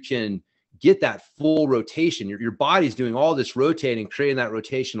pedals, you can get that full rotation. Your body's doing all this rotating, creating that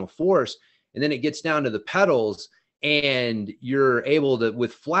rotational force. And then it gets down to the pedals, and you're able to,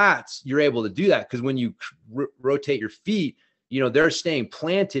 with flats, you're able to do that because when you rotate your feet, you know, they're staying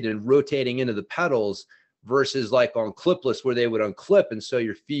planted and rotating into the pedals versus like on clipless where they would unclip. And so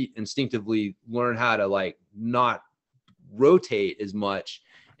your feet instinctively learn how to like not rotate as much.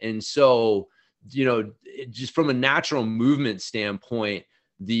 And so, you know, just from a natural movement standpoint,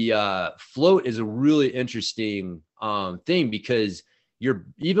 the float is a really interesting thing because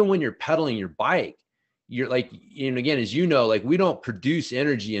even when you're pedaling your bike, you're like, and again, as you know, like we don't produce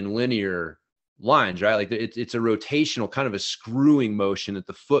energy in linear lines, right? Like it's a rotational kind of a screwing motion that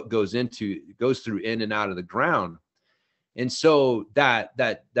the foot goes through in and out of the ground. And so that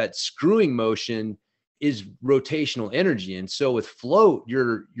screwing motion is rotational energy. And so with float,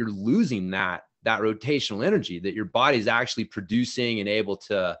 you're losing that rotational energy that your body's actually producing and able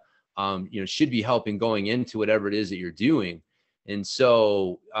to, you know, should be helping going into whatever it is that you're doing. And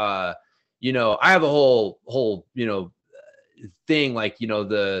so, you know, I have a whole, you know, thing like, you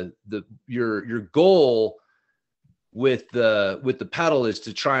know, your goal with the pedal is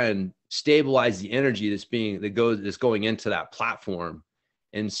to try and stabilize the energy that's going into that platform.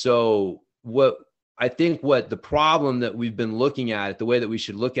 And so what the problem that we've been looking at, the way that we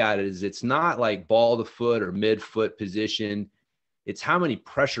should look at it, is it's not like ball to foot or mid foot position. It's how many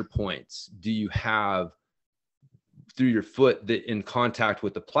pressure points do you have through your foot that in contact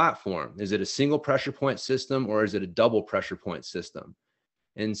with the platform. Is it a single pressure point system or is it a double pressure point system?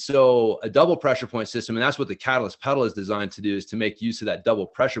 And so a double pressure point system, and that's what the Catalyst pedal is designed to do, is to make use of that double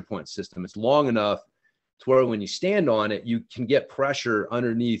pressure point system. It's long enough to where when you stand on it, you can get pressure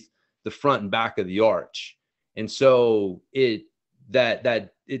underneath the front and back of the arch. And so you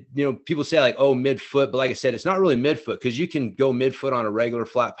know, people say like, oh, midfoot, but like I said, it's not really midfoot because you can go midfoot on a regular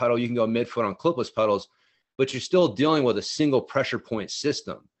flat pedal. You can go midfoot on clipless pedals, but you're still dealing with a single pressure point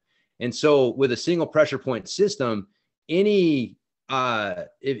system. And so with a single pressure point system, if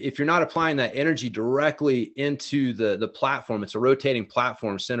you're not applying that energy directly into the platform, it's a rotating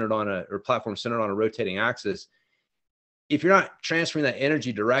platform centered on a rotating axis. If you're not transferring that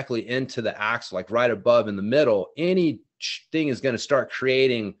energy directly into the axle, like right above in the middle, anything is going to start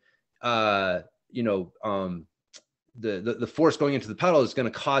creating, the force going into the pedal is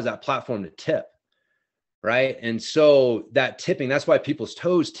going to cause that platform to tip. Right. And so that tipping, that's why people's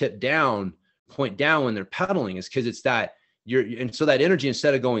toes point down when they're pedaling, is because it's that and so that energy,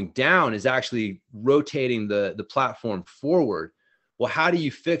 instead of going down, is actually rotating the platform forward. Well, how do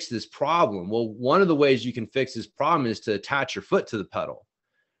you fix this problem? Well, one of the ways you can fix this problem is to attach your foot to the pedal,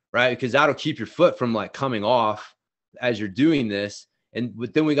 right? Because that'll keep your foot from like coming off as you're doing this.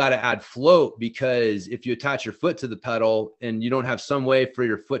 But then we got to add float, because if you attach your foot to the pedal and you don't have some way for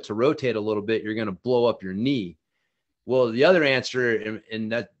your foot to rotate a little bit, you're going to blow up your knee. Well, the other answer in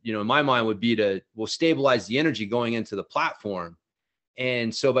that, in my mind would be stabilize the energy going into the platform.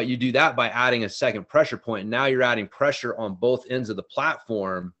 And so, but you do that by adding a second pressure point. Now you're adding pressure on both ends of the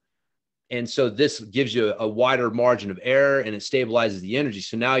platform. And so this gives you a wider margin of error, and it stabilizes the energy.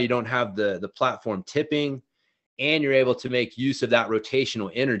 So now you don't have the platform tipping, and you're able to make use of that rotational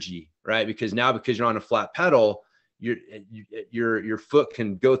energy, right? Because you're on a flat pedal, your foot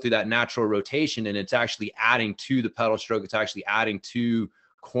can go through that natural rotation, and it's actually adding to the pedal stroke. It's actually adding to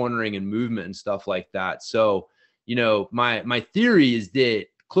cornering and movement and stuff like that. So, my theory is that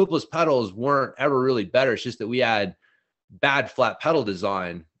clipless pedals weren't ever really better. It's just that we had bad flat pedal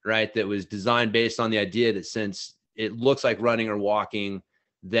design, right? That was designed based on the idea that since it looks like running or walking,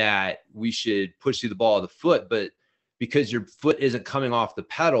 that we should push through the ball of the foot. But because your foot isn't coming off the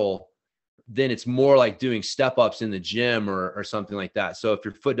pedal, then it's more like doing step ups in the gym or something like that. So if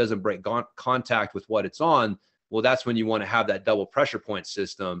your foot doesn't break contact with what it's on, well, that's when you want to have that double pressure point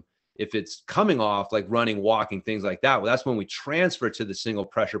system. If it's coming off, like running, walking, things like that, well, that's when we transfer to the single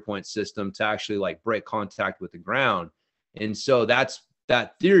pressure point system to actually like break contact with the ground. And so that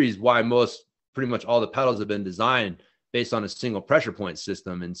theory is why pretty much all the pedals have been designed based on a single pressure point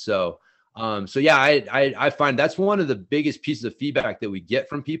system. And so, yeah, I find that's one of the biggest pieces of feedback that we get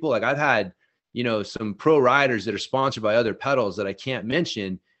from people. Like I've had, some pro riders that are sponsored by other pedals that I can't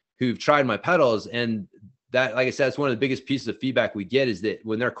mention who've tried my pedals. And that, like I said, it's one of the biggest pieces of feedback we get is that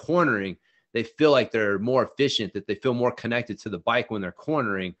when they're cornering, they feel like they're more efficient, that they feel more connected to the bike when they're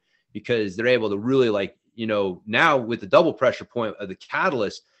cornering, because they're able to really like, now with the double pressure point of the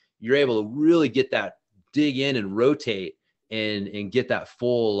catalyst, you're able to really get that dig in and rotate and get that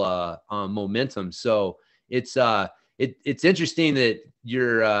full momentum. So it's interesting that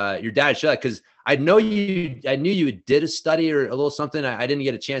your dad showed that, because I knew you did a study or a little something. I didn't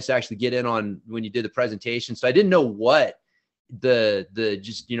get a chance to actually get in on when you did the presentation, so I didn't know what the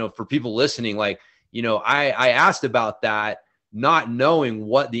just for people listening, like I asked about that, not knowing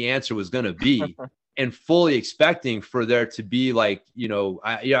what the answer was going to be. And fully expecting for there to be like,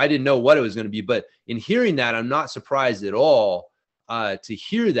 I didn't know what it was going to be, but in hearing that, I'm not surprised at all to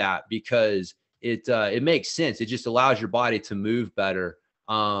hear that, because it makes sense. It just allows your body to move better.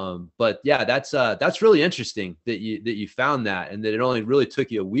 But yeah, that's really interesting that you found that, and that it only really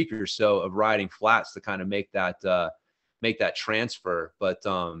took you a week or so of riding flats to kind of make that transfer. But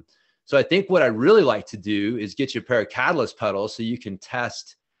so I think what I really like to do is get you a pair of Catalyst pedals so you can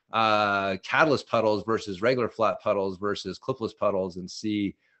test Catalyst pedals versus regular flat pedals versus clipless pedals, and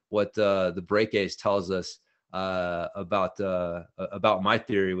see what the brake ace tells us about my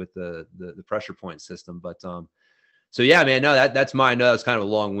theory with the pressure point system. But so yeah, man, no, that's mine. No, that's kind of a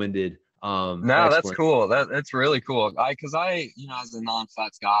long-winded No, that's cool. That's really cool. Because I as a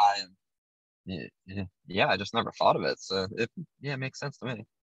non-flats guy, and yeah, I just never thought of it. So it makes sense to me.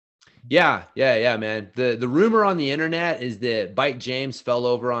 Yeah, man. The rumor on the internet is that Bike James fell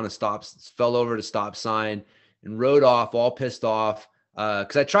over to stop sign and rode off all pissed off.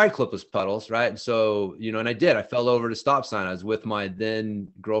 Cause I tried clipless pedals. Right. And so, and I fell over to stop sign. I was with my then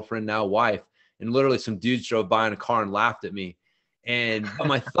girlfriend, now wife, and literally some dudes drove by in a car and laughed at me. And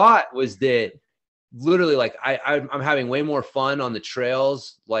my thought was that literally, like I'm having way more fun on the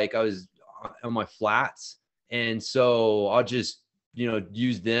trails. Like I was on my flats. And so I'll just,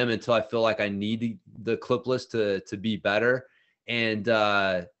 use them until I feel like I need the clipless to be better. And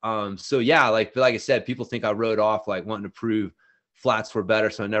so yeah, like I said, people think I rode off like wanting to prove flats were better,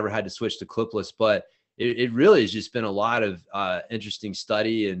 so I never had to switch to clipless. But it really has just been a lot of interesting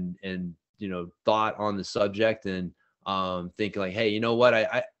study and thought on the subject, and thinking like, hey, you know what,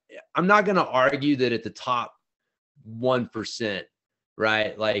 I'm not going to argue that at the top 1%,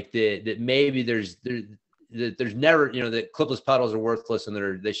 right? Like that maybe there's never, that clipless pedals are worthless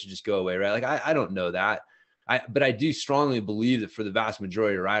and they should just go away, right? Like I don't know that. But I do strongly believe that for the vast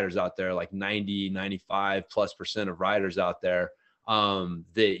majority of riders out there, like 90-95+% of riders out there,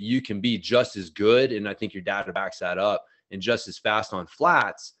 that you can be just as good, and I think your data backs that up, and just as fast on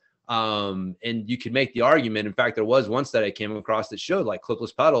flats. And you can make the argument. In fact, there was one study I came across that showed like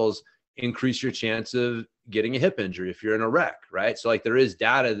clipless pedals increase your chance of getting a hip injury if you're in a wreck, right? So like there is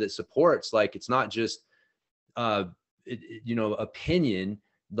data that supports, like it's not just opinion.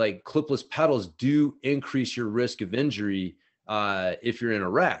 Like clipless pedals do increase your risk of injury if you're in a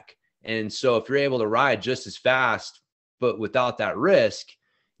wreck. And so if you're able to ride just as fast but without that risk,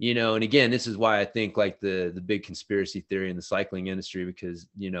 and again, this is why I think like the big conspiracy theory in the cycling industry, because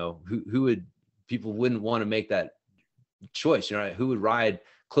people wouldn't want to make that choice, who would ride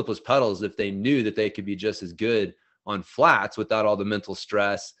clipless pedals if they knew that they could be just as good on flats without all the mental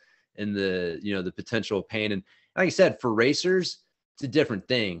stress and the potential pain. like I said, for racers, it's a different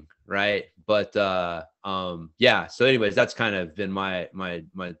thing, right? But yeah. So, anyways, that's kind of been my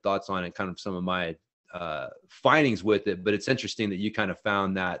thoughts on it, kind of some of my findings with it. But it's interesting that you kind of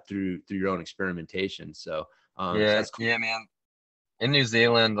found that through your own experimentation. So, so Yeah, that's cool. yeah, man. In New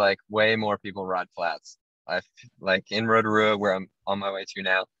Zealand, like way more people ride flats. I like in Rotorua, where I'm on my way to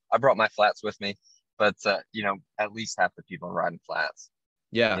now. I brought my flats with me, but you know, at least half the people are riding flats.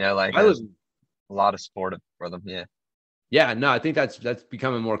 You Yeah, know, like I live. there's a lot of support for them. Yeah. Yeah, no, I think that's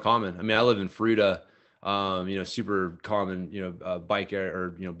becoming more common. I mean, I live in Fruita, super common, bike area, or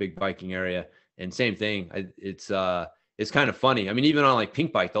big biking area, and same thing. It's kind of funny. I mean, even on like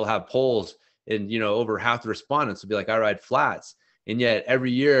Pink Bike, they'll have polls, and over half the respondents will be like, "I ride flats," and yet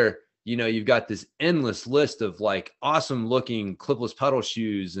every year, you've got this endless list of like awesome looking clipless pedal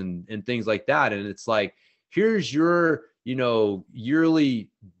shoes and things like that, and it's like, here's your yearly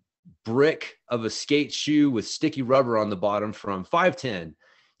brick of a skate shoe with sticky rubber on the bottom from 510.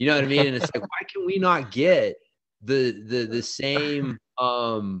 You know what I mean? And it's like, why can we not get the same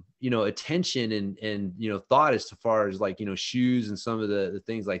attention and thought as far as like shoes and some of the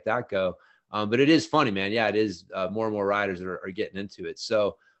things like that go. But it is funny, man. Yeah, it is more and more riders that are getting into it.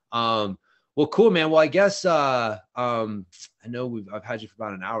 So well, cool, man. Well, I guess I know I've had you for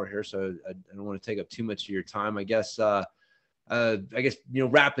about an hour here, so I don't want to take up too much of your time. I guess,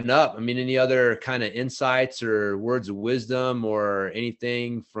 wrapping up, I mean, any other kind of insights or words of wisdom or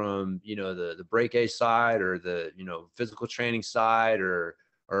anything from, the break A side or the, physical training side or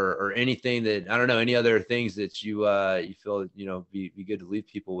anything that, I don't know, any other things that you feel, be good to leave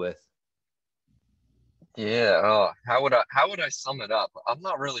people with? Yeah. Oh, how would I sum it up? I'm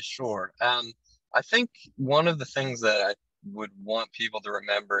not really sure. I think one of the things that I would want people to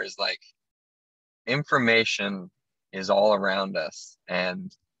remember is like information is all around us,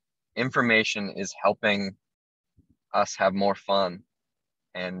 and information is helping us have more fun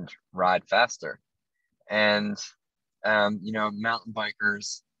and ride faster. And you know, mountain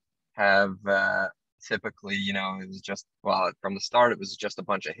bikers have typically, you know, it was just, well, from the start, it was just a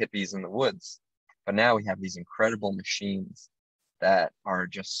bunch of hippies in the woods. But now we have these incredible machines that are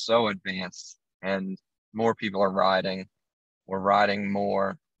just so advanced, and more people are riding. We're riding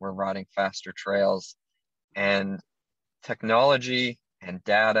more, we're riding faster trails, and technology and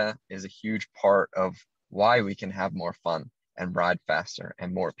data is a huge part of why we can have more fun and ride faster,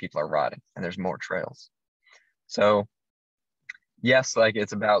 and more people are riding, and there's more trails. So yes, like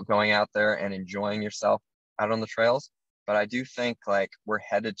it's about going out there and enjoying yourself out on the trails. But I do think like we're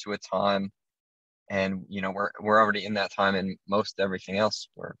headed to a time, and you know, we're already in that time in most everything else,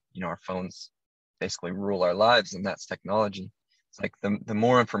 where, you know, our phones basically rule our lives, and that's technology. It's like the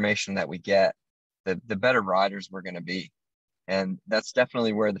more information that we get, the better riders we're going to be. And that's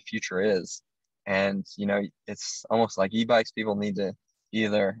definitely where the future is. And you know, it's almost like e-bikes, people need to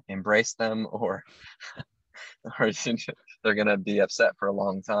either embrace them, or they're gonna be upset for a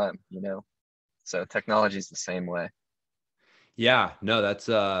long time, you know. So technology is the same way. Yeah, no, that's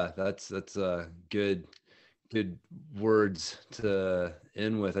good words to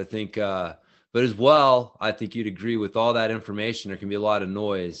end with. I think but as well, I think you'd agree with all that information, there can be a lot of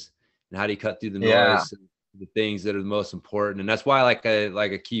noise. And how do you cut through the Yeah. noise, the things that are the most important? And that's why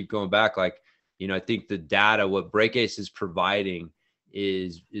I keep going back, like, I think the data, what BreakAce is providing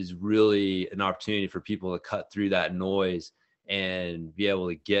is really an opportunity for people to cut through that noise and be able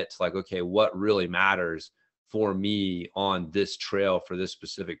to get to like, okay, what really matters for me on this trail for this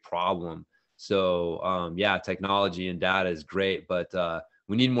specific problem. So yeah, technology and data is great, but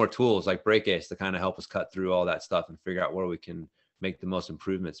we need more tools like BreakAce to kind of help us cut through all that stuff and figure out where we can make the most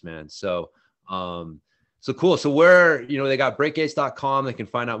improvements, man. So cool. So where, they got breakace.com. They can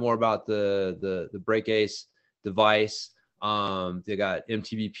find out more about the BreakAce device. They got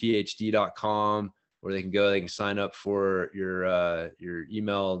mtbphd.com where they can go, they can sign up for your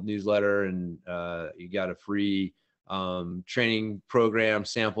email newsletter, and you got a free training program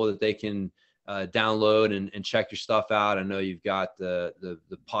sample that they can download and check your stuff out. I know you've got the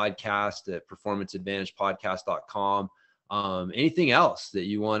podcast at performanceadvantagepodcast.com. Anything else that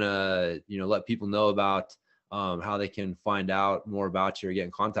you want to, let people know about how they can find out more about you or get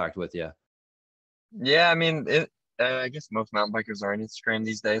in contact with you? Yeah, I mean, I guess most mountain bikers are on Instagram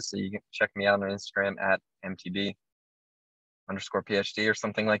these days, so you can check me out on Instagram at mtb_PhD or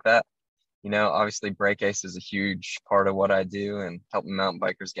something like that. You know, obviously BreakAce is a huge part of what I do, and helping mountain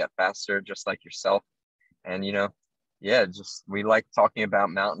bikers get faster, just like yourself. And you know, yeah, just we like talking about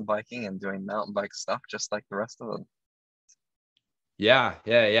mountain biking and doing mountain bike stuff just like the rest of them. Yeah.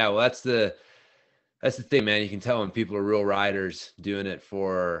 Well, That's the thing, man. You can tell when people are real riders doing it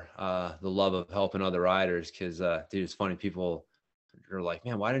for the love of helping other riders. Cause dude, it's funny. People are like,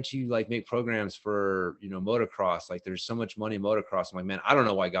 man, why don't you like make programs for, motocross? Like there's so much money in motocross. I'm like, man, I don't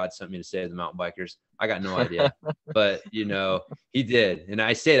know why God sent me to save the mountain bikers. I got no idea, but he did. And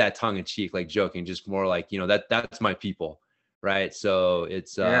I say that tongue in cheek, like joking, just more like, that's my people. Right. So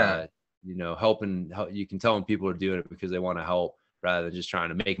it's, Yeah. helping, you can tell when people are doing it because they want to help rather than just trying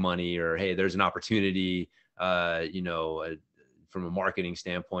to make money or, hey, there's an opportunity, from a marketing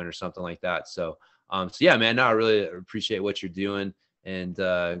standpoint or something like that. So yeah, man, no, I really appreciate what you're doing and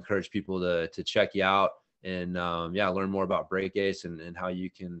encourage people to check you out and learn more about Break Ace and how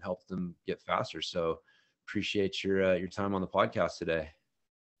you can help them get faster. So appreciate your time on the podcast today.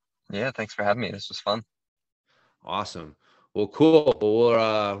 Yeah, thanks for having me. This was fun. Awesome. Well, cool.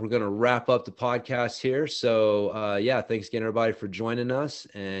 Well, we're going to wrap up the podcast here. So thanks again, everybody, for joining us.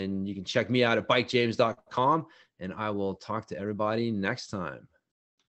 And you can check me out at bikejames.com, and I will talk to everybody next time.